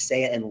speak it and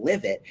say it and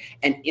live it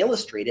and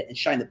illustrate it and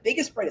shine the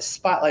biggest, brightest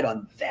spotlight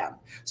on them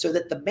so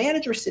that the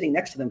manager sitting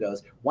next to them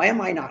goes, why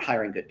am I not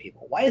hiring good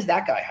people? Why is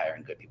that guy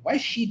hiring good people? Why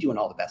is she doing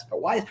all the best? But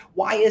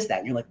why is that?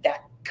 And you're like,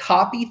 that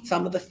copy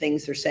some of the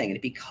things they're saying and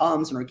it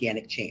becomes an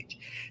organic change.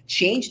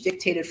 Change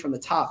dictated from the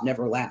top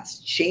never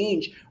lasts.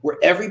 Change where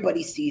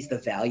everybody sees the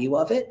value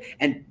of it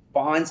and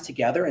bonds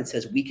together and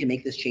says, we can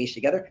make this change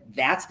together.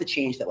 That's the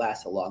change that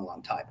lasts a long,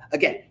 long time.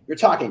 Again, you're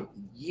talking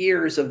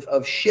years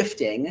of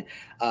shifting.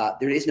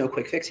 There is no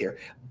quick fix here,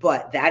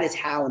 but that is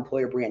how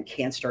employer brand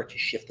can start to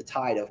shift the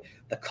tide of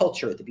the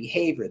culture, the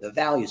behavior, the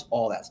values,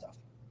 all that stuff.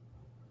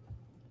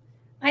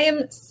 I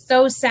am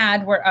so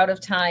sad we're out of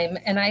time.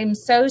 And I'm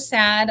so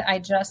sad I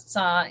just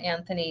saw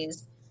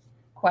Anthony's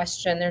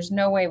question. There's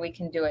no way we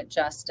can do it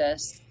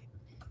justice.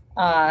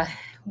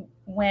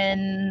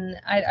 When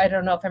I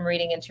don't know if I'm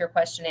reading into your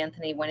question,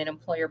 Anthony, when an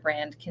employer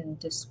brand can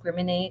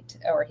discriminate,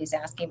 or he's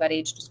asking about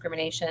age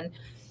discrimination.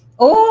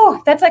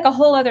 Oh, that's like a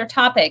whole other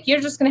topic.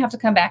 You're just going to have to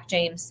come back,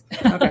 James.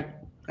 Okay.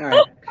 All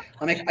right.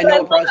 I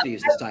know what browser to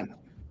use this time.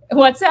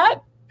 What's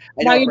that?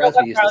 I know what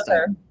browser to use this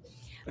time.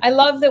 I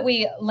love that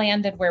we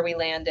landed where we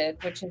landed,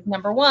 which is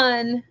number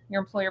one,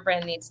 your employer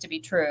brand needs to be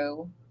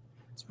true.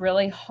 It's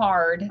really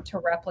hard to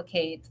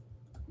replicate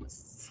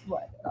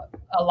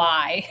a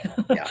lie.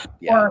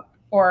 Yeah.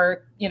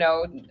 or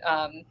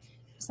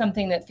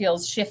something that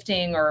feels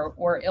shifting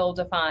or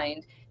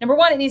ill-defined. Number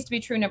one, it needs to be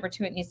true. Number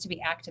two, it needs to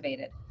be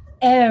activated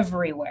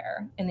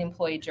everywhere in the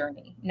employee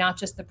journey, not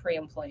just the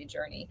pre-employee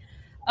journey.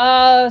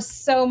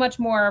 So much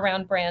more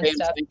around brand James,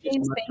 stuff. thank you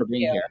so much for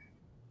being here.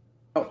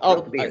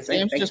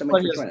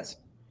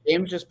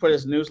 James just put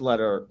his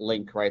newsletter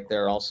link right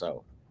there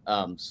also.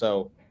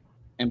 So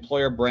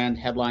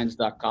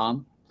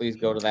employerbrandheadlines.com. Please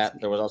go to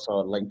that. There was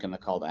also a link in the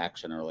call to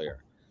action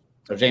earlier.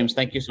 So James,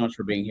 thank you so much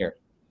for being here.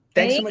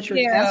 Thanks so much for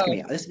asking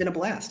me. This has been a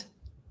blast.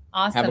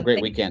 Awesome. Have a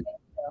great weekend.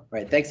 All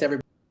right. Thanks,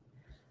 everybody.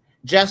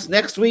 Jess,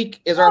 next week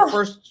is our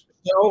first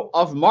show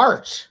of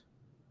March.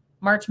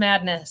 March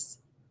Madness.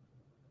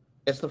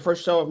 It's the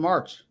first show of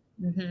March.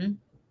 Mm-hmm.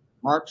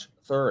 March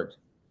 3rd.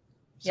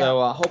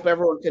 So I hope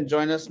everyone can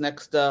join us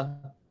next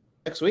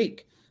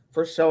week.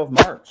 First show of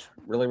March.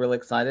 Really, really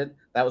excited.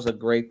 That was a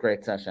great,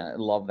 great session. I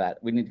love that.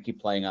 We need to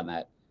keep playing on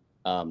that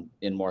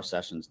in more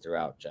sessions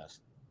throughout,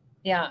 Jess.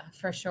 Yeah,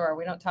 for sure.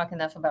 We don't talk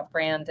enough about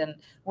brand, and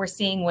we're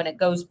seeing when it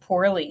goes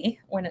poorly,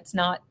 when it's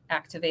not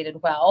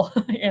activated well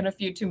in a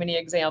few too many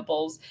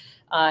examples,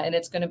 and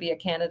it's going to be a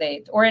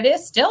candidate, or it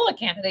is still a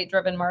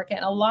candidate-driven market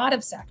in a lot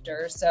of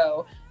sectors.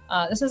 So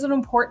this is an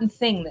important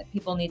thing that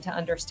people need to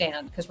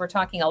understand, because we're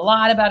talking a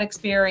lot about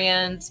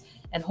experience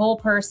and whole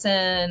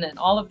person and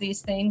all of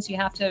these things. You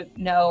have to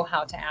know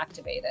how to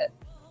activate it.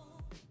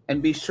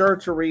 And be sure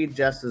to read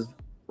Jess's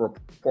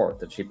report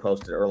that she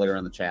posted earlier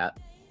in the chat.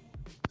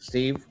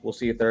 Steve, we'll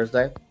see you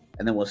Thursday,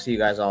 and then we'll see you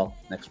guys all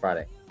next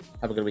Friday.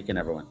 Have a good weekend,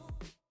 everyone.